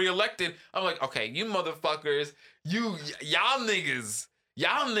getting reelected. I'm like, okay, you motherfuckers, y'all niggas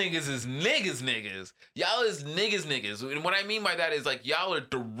is niggas. Y'all is niggas. And what I mean by that is like, y'all are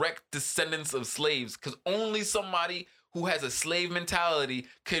direct descendants of slaves, because only somebody who has a slave mentality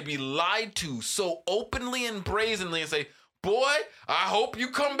could be lied to so openly and brazenly and say, boy, I hope you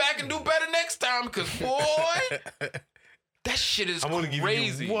come back and do better next time, because boy, that shit is I'm gonna crazy.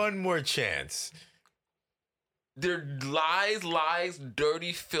 give you one more chance. They're lies,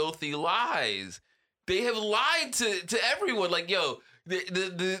 dirty, filthy lies. They have lied to everyone. Like, yo,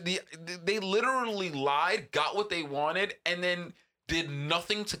 they literally lied, got what they wanted, and then did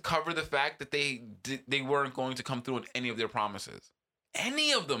nothing to cover the fact that they weren't going to come through with any of their promises.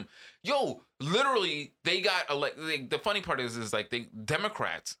 Any of them. Yo, literally, they got elected. The funny part is like,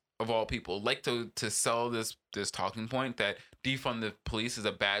 Democrats, of all people, like to sell this talking point that defund the police is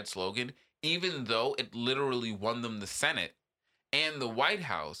a bad slogan, even though it literally won them the Senate and the White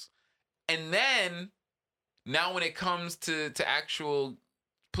House. And then now when it comes to actual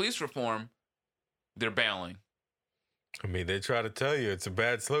police reform, they're bailing. I mean, they try to tell you it's a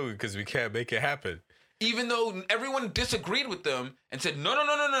bad slogan because we can't make it happen. Even though everyone disagreed with them and said,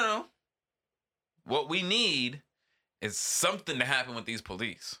 no. What we need is something to happen with these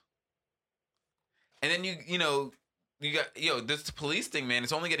police. And then you got, this police thing, man,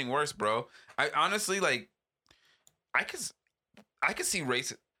 it's only getting worse, bro. I honestly, like, I could see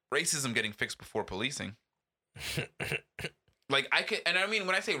racism getting fixed before policing. Like, and I mean,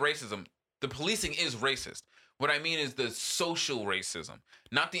 when I say racism, the policing is racist. What I mean is the social racism,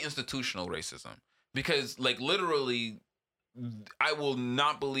 not the institutional racism. Because, like, literally, I will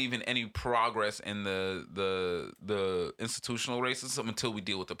not believe in any progress in the institutional racism until we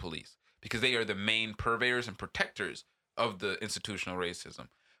deal with the police, because they are the main purveyors and protectors of the institutional racism.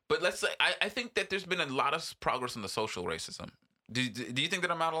 But let's say I think that there's been a lot of progress in the social racism. Do you think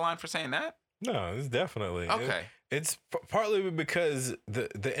that I'm out of line for saying that? No, it's definitely okay. It's partly because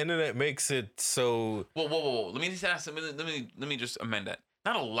the internet makes it so. Whoa! Let me just amend that.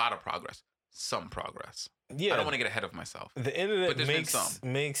 Not a lot of progress. Some progress. Yeah, I don't want to get ahead of myself. The internet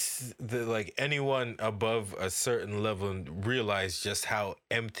makes the, like, anyone above a certain level realize just how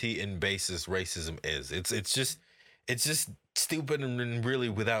empty and baseless racism is. It's just stupid and really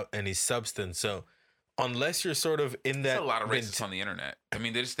without any substance. So unless you're sort of in that, there's a lot of racists on the internet. I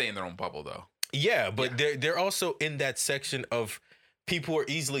mean, they just stay in their own bubble, though. Yeah, but they're also in that section of people who are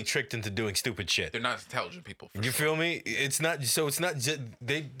easily tricked into doing stupid shit. They're not intelligent people. You feel me? It's not just it's not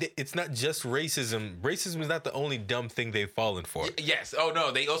just racism. Racism is not the only dumb thing they've fallen for. Yes. Oh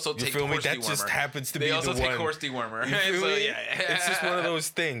no, they also take feel me? Horst That Dewormer. Just happens to they be also the take one. Horst Dewormer. You feel so, me? yeah. It's just one of those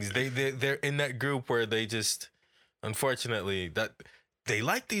things. They're in that group where they just, unfortunately, that they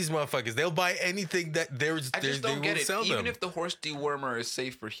like these motherfuckers. They'll buy anything that I just don't get it. Sell Even them. if the Horst Dewormer is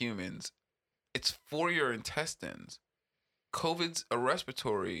safe for humans, it's for your intestines. COVID's a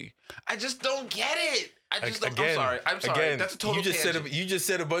respiratory. I just don't get it. I'm sorry. Again, that's a total you just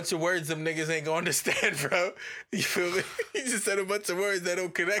said a bunch of words them niggas ain't gonna understand, bro. You feel me? You just said a bunch of words that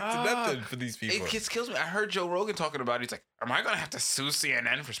don't connect to nothing for these people. It kills me. I heard Joe Rogan talking about it. He's like, am I gonna have to sue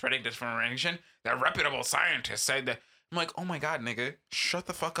CNN for spreading disinformation? That reputable scientist said that. I'm like, oh my God, nigga, shut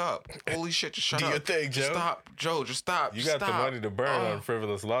the fuck up. Holy shit, just shut up. Do your thing, Joe. Just stop. Joe, just stop. You just got stop. the money to burn on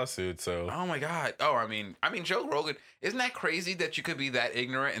frivolous lawsuits, so. Oh my God. Oh, I mean, Joe Rogan, isn't that crazy that you could be that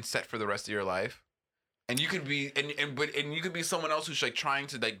ignorant and set for the rest of your life? And you could be, and you could be someone else who's like trying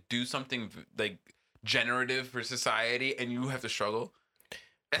to like do something like generative for society, and you have to struggle.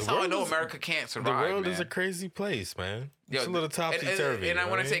 That's The how I world know is- America can't The survive. world man. is a crazy place, man. It's Yo, a little topsy-turvy. And I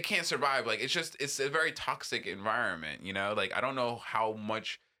want to say right? it can't survive. Like it's a very toxic environment. You know, like I don't know how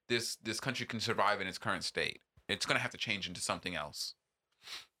much this country can survive in its current state. It's gonna have to change into something else,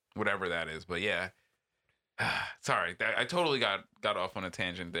 whatever that is. But yeah, sorry, I totally got off on a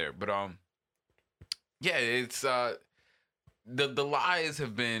tangent there. But yeah, it's the lies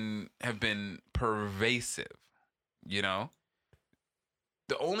have been pervasive. You know.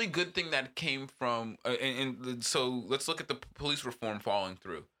 The only good thing that came from, and so let's look at the police reform falling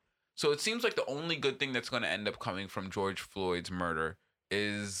through. So it seems like the only good thing that's going to end up coming from George Floyd's murder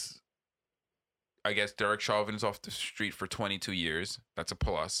is, I guess, Derek Chauvin's off the street for 22 years. That's a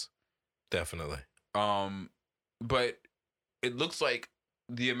plus. Definitely. But it looks like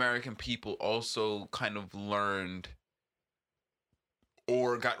the American people also kind of learned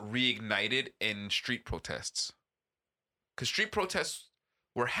or got reignited in street protests. Because street protests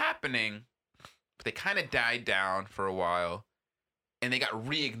were happening, but they kind of died down for a while, and they got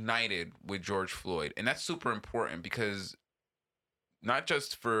reignited with George Floyd. And that's super important because not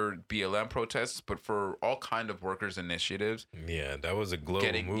just for BLM protests, but for all kind of workers' initiatives. Yeah, that was a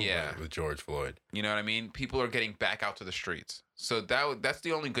global movement with George Floyd. You know what I mean? People are getting back out to the streets. So that's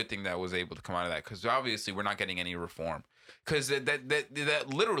the only good thing that was able to come out of that, because obviously we're not getting any reform. Because that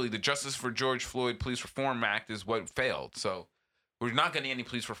literally the Justice for George Floyd Police Reform Act is what failed. So we're not getting any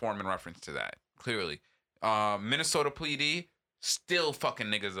police reform in reference to that, clearly. Minnesota PD, still fucking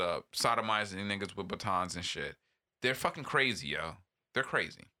niggas up, sodomizing niggas with batons and shit. They're fucking crazy, yo. They're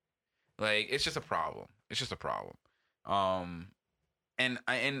crazy. Like, it's just a problem. It's just a problem. And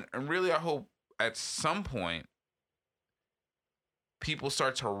really I hope at some point people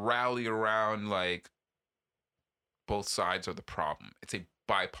start to rally around, like, both sides of the problem. It's a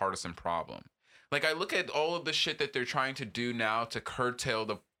bipartisan problem. Like, I look at all of the shit that they're trying to do now to curtail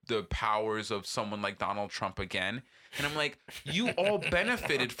the powers of someone like Donald Trump again. And I'm like, you all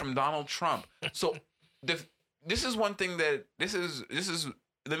benefited from Donald Trump. So this is one thing that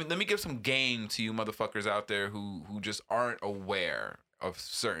let me give some game to you motherfuckers out there who just aren't aware of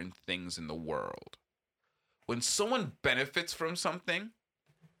certain things in the world. When someone benefits from something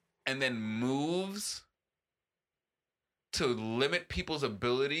and then moves to limit people's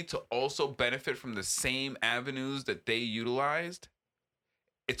ability to also benefit from the same avenues that they utilized,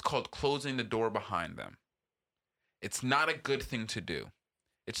 it's called closing the door behind them. It's not a good thing to do.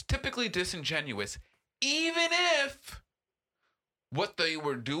 It's typically disingenuous, even if what they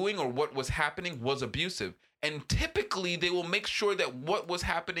were doing or what was happening was abusive. And typically they will make sure that what was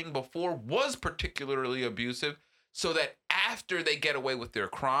happening before was particularly abusive, so that after they get away with their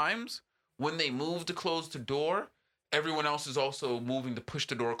crimes, when they move to close the door, everyone else is also moving to push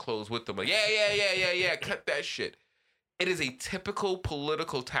the door closed with them. Like, yeah, cut that shit. It is a typical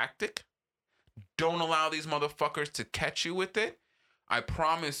political tactic. Don't allow these motherfuckers to catch you with it. I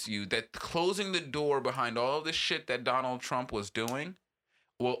promise you that closing the door behind all of the shit that Donald Trump was doing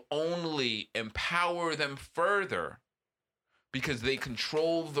will only empower them further, because they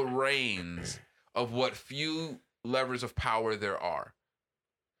control the reins of what few levers of power there are.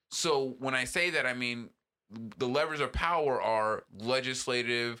 So when I say that, I mean the levers of power are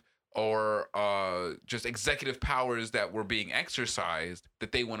legislative or just executive powers that were being exercised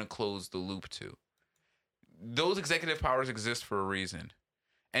that they want to close the loop to. Those executive powers exist for a reason.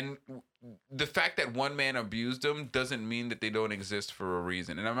 And the fact that one man abused them doesn't mean that they don't exist for a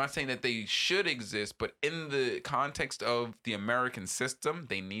reason. And I'm not saying that they should exist, but in the context of the American system,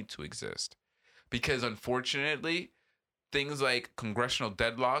 they need to exist. Because unfortunately, things like congressional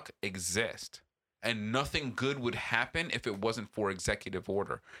deadlock exist. And nothing good would happen if it wasn't for executive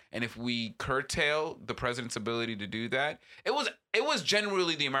order. And if we curtail the president's ability to do that, it was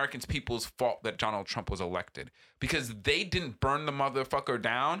generally the American people's fault that Donald Trump was elected, because they didn't burn the motherfucker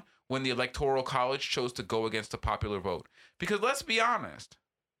down when the Electoral College chose to go against the popular vote. Because let's be honest,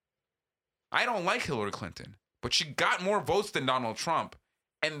 I don't like Hillary Clinton, but she got more votes than Donald Trump,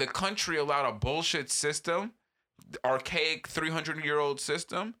 and the country allowed a bullshit system, archaic 300-year-old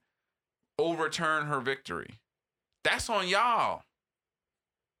system, overturn her victory. That's on y'all.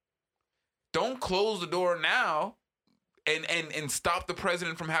 Don't close the door now and stop the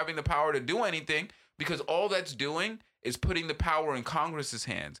president from having the power to do anything, because all that's doing is putting the power in Congress's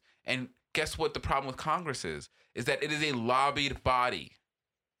hands. And guess what the problem with Congress is that it is a lobbied body.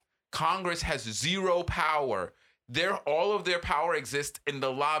 Congress has zero power. All of their power exists in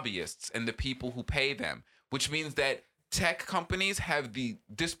the lobbyists and the people who pay them, which means that tech companies have the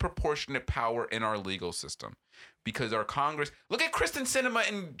disproportionate power in our legal system because our Congress. Look at Kristen Sinema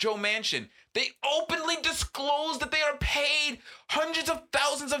and Joe Manchin. They openly disclose that they are paid hundreds of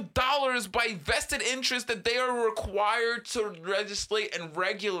thousands of dollars by vested interests that they are required to legislate and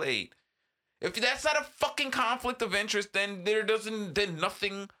regulate. If that's not a fucking conflict of interest, then then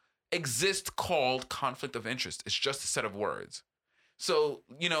nothing exists called conflict of interest. It's just a set of words. So,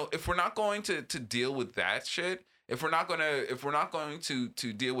 if we're not going to deal with that shit, if we're not going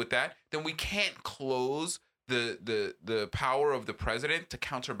to deal with that, then we can't close the power of the president to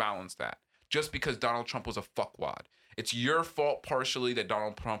counterbalance that. Just because Donald Trump was a fuckwad. It's your fault partially that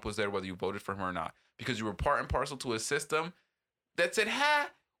Donald Trump was there, whether you voted for him or not, because you were part and parcel to a system that said,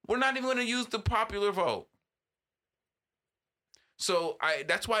 we're not even going to use the popular vote. So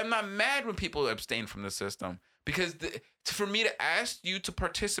that's why I'm not mad when people abstain from the system. Because for me to ask you to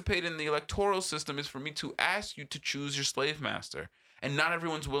participate in the electoral system is for me to ask you to choose your slave master. And not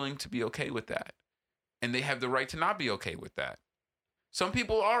everyone's willing to be okay with that. And they have the right to not be okay with that. Some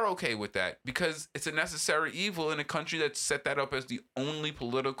people are okay with that because it's a necessary evil in a country that's set that up as the only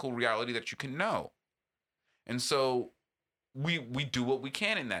political reality that you can know. And so we do what we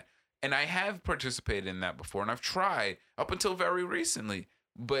can in that. And I have participated in that before, and I've tried up until very recently.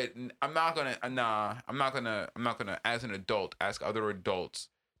 But I'm not gonna, as an adult, ask other adults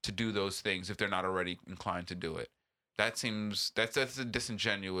to do those things if they're not already inclined to do it. That's a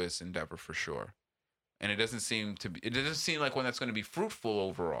disingenuous endeavor for sure. And it doesn't seem like one that's going to be fruitful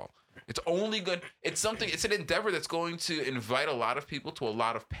overall. It's only good. It's an endeavor that's going to invite a lot of people to a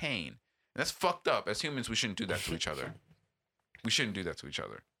lot of pain. And that's fucked up. As humans, we shouldn't do that to each other. We shouldn't do that to each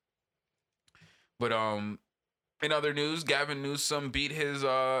other. But in other news, Gavin Newsom beat his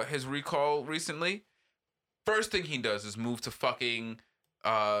recall recently. First thing he does is move to fucking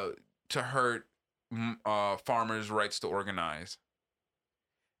to hurt farmers' rights to organize.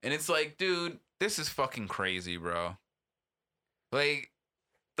 And it's like, dude, this is fucking crazy, bro. Like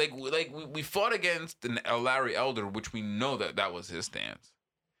we fought against Larry Elder, which we know that was his stance,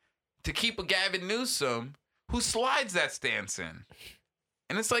 to keep a Gavin Newsom who slides that stance in.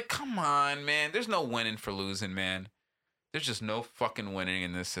 And it's like, come on, man. There's no winning for losing, man. There's just no fucking winning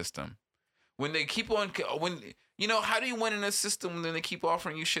in this system. When they keep on, how do you win in a system when they keep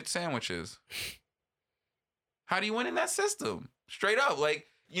offering you shit sandwiches? How do you win in that system? Straight up,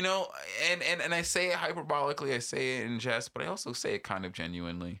 and I say it hyperbolically, I say it in jest, but I also say it kind of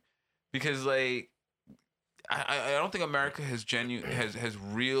genuinely, because I don't think America has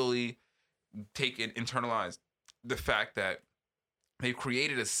really internalized the fact that they've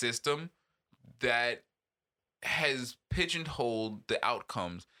created a system that has pigeonholed the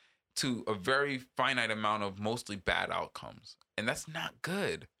outcomes to a very finite amount of mostly bad outcomes, and that's not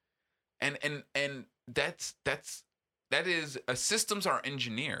good. And that is systems are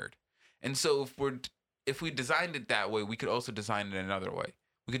engineered, and so if we designed it that way, we could also design it another way.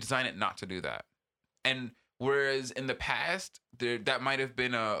 We could design it not to do that. And whereas in the past that might have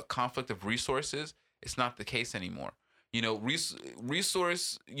been a conflict of resources, it's not the case anymore.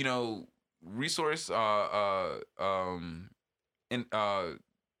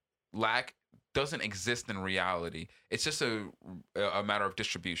 Lack doesn't exist in reality. It's just a matter of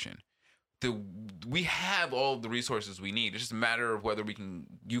distribution. We have all the resources we need. It's just a matter of whether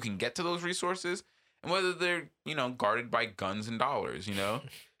you can get to those resources and whether they're, guarded by guns and dollars,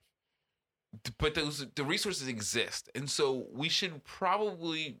 But the resources exist. And so we should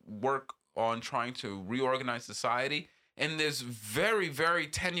probably work on trying to reorganize society in this very, very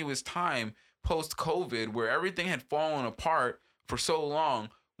tenuous time post-COVID where everything had fallen apart for so long.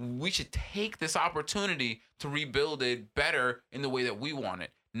 We should take this opportunity to rebuild it better in the way that we want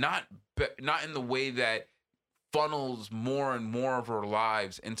it. Not in the way that funnels more and more of our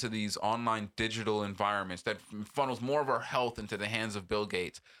lives into these online digital environments, that funnels more of our health into the hands of Bill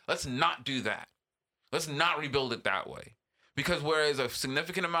Gates. Let's not do that. Let's not rebuild it that way. Because whereas a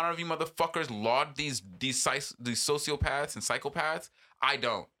significant amount of you motherfuckers laud these sociopaths and psychopaths, I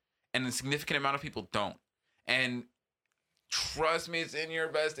don't. And a significant amount of people don't. And trust me, it's in your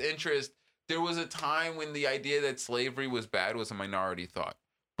best interest. There was a time when the idea that slavery was bad was a minority thought.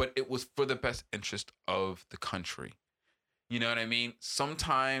 But it was for the best interest of the country. You know what I mean?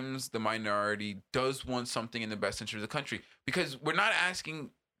 Sometimes the minority does want something in the best interest of the country. Because we're not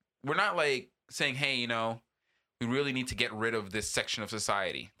saying, hey, we really need to get rid of this section of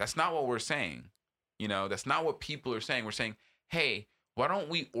society. That's not what we're saying. That's not what people are saying. We're saying, hey, why don't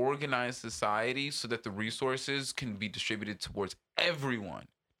we organize society so that the resources can be distributed towards everyone,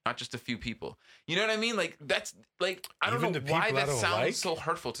 not just a few people? You know what I mean? That's I don't know why that sounds so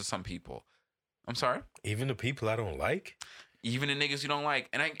hurtful to some people. I'm sorry? Even the people I don't like? Even the niggas you don't like.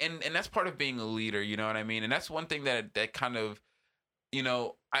 And and that's part of being a leader, you know what I mean? And that's one thing that kind of, you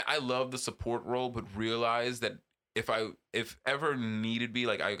know, I love the support role, but realize that if ever needed be,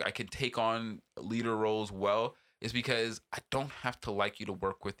 like I could take on leader roles well, is because I don't have to like you to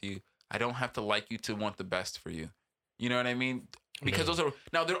work with you. I don't have to like you to want the best for you. You know what I mean? Because those are,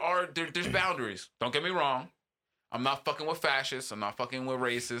 now there's boundaries. Don't get me wrong. I'm not fucking with fascists. I'm not fucking with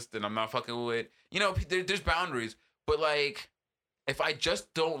racists. And I'm not fucking with, you know, there's boundaries. But like, if I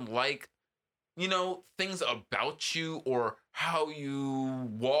just don't like, you know, things about you or how you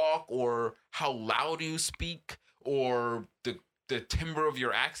walk or how loud you speak or the timbre of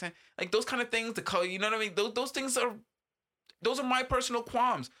your accent, like those kind of things, the color, you know what I mean? Those things are, those are my personal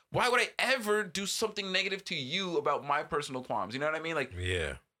qualms. Why would I ever do something negative to you about my personal qualms? You know what I mean? Like,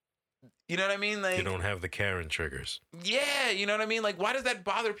 yeah. You know what I mean? Like, you don't have the Karen triggers. Yeah, you know what I mean? Like, why does that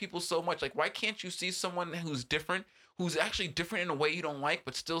bother people so much? Like, why can't you see someone who's different, who's actually different in a way you don't like,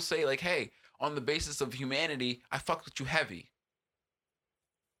 but still say, like, hey, on the basis of humanity, I fuck with you heavy.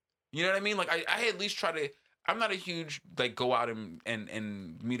 You know what I mean? Like, I at least try to, I'm not a huge, like, go out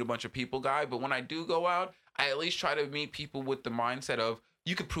and meet a bunch of people guy, but when I do go out, I at least try to meet people with the mindset of,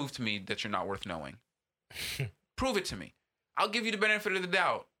 you could prove to me that you're not worth knowing. Prove it to me. I'll give you the benefit of the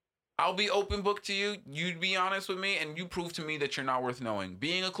doubt. I'll be open book to you. You'd be honest with me, and you prove to me that you're not worth knowing.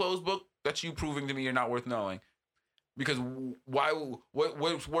 Being a closed book, that's you proving to me you're not worth knowing. Because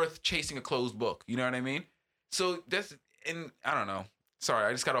what's worth chasing a closed book? You know what I mean? So that's, and I don't know. Sorry,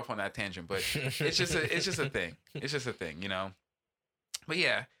 I just got off on that tangent, but it's just a thing. It's just a thing, you know. But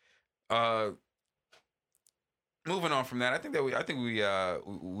yeah, moving on from that, I think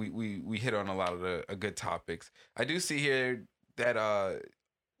we hit on a lot of the good topics. I do see here that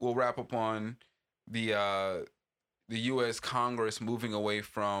we'll wrap up on the U.S. Congress moving away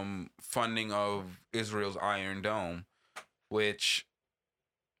from funding of Israel's Iron Dome, which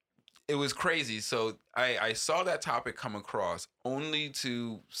it was crazy. So I saw that topic come across only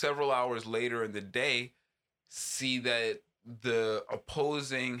to several hours later in the day see that the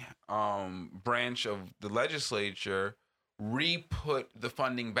opposing branch of the legislature re-put the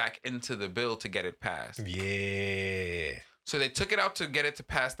funding back into the bill to get it passed. Yeah. So they took it out to get it to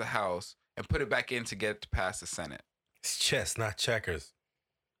pass the House and put it back in to get it to pass the Senate. It's chess, not checkers.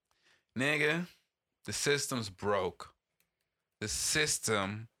 Nigga, the system's broke. The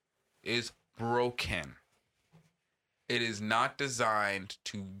system is broken. It is not designed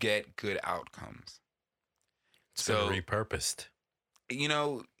to get good outcomes. It's been repurposed. You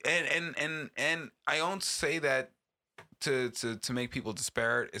know, and I don't say that to make people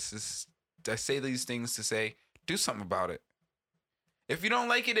despair. It's just, I say these things to say, do something about it. If you don't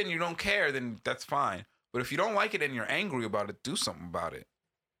like it and you don't care, then that's fine. But if you don't like it and you're angry about it, do something about it.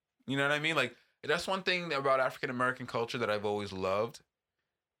 You know what I mean? Like, that's one thing about African American culture that I've always loved.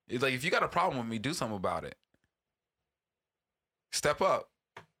 It's like, if you got a problem with me, do something about it. Step up.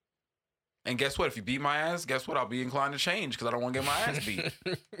 And guess what? If you beat my ass, guess what? I'll be inclined to change because I don't want to get my ass beat.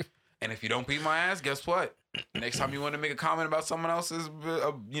 And if you don't beat my ass, guess what? Next time you want to make a comment about someone else's,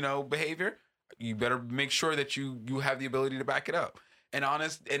 behavior, you better make sure that you have the ability to back it up. And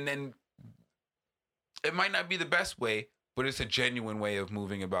then it might not be the best way, but it's a genuine way of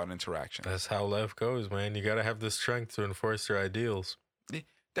moving about interaction. That's how life goes, man. You got to have the strength to enforce your ideals.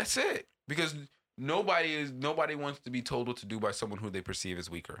 That's it. Because nobody wants to be told what to do by someone who they perceive as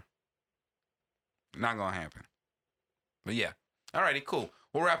weaker. Not gonna happen. But yeah. Alrighty, cool.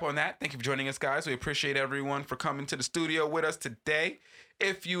 We'll wrap on that. Thank you for joining us, guys. We appreciate everyone for coming to the studio with us today.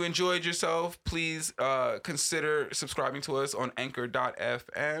 If you enjoyed yourself, please consider subscribing to us on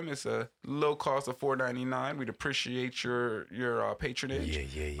Anchor.fm. It's a low cost of $4.99. We'd appreciate your patronage.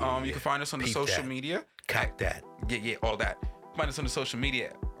 Yeah. You can find us on the social media. Cock that. Yeah, all that. Find us on the social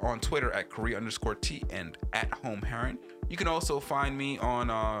media on Twitter at Korea_T and at Home Heron. You can also find me on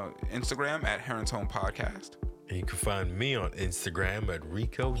Instagram at Heron's Home Podcast. And you can find me on Instagram at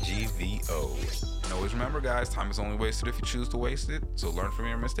RicoGVO. And always remember, guys, time is only wasted if you choose to waste it. So learn from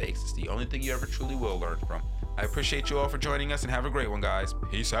your mistakes. It's the only thing you ever truly will learn from. I appreciate you all for joining us and have a great one, guys.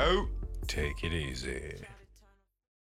 Peace out. Take it easy.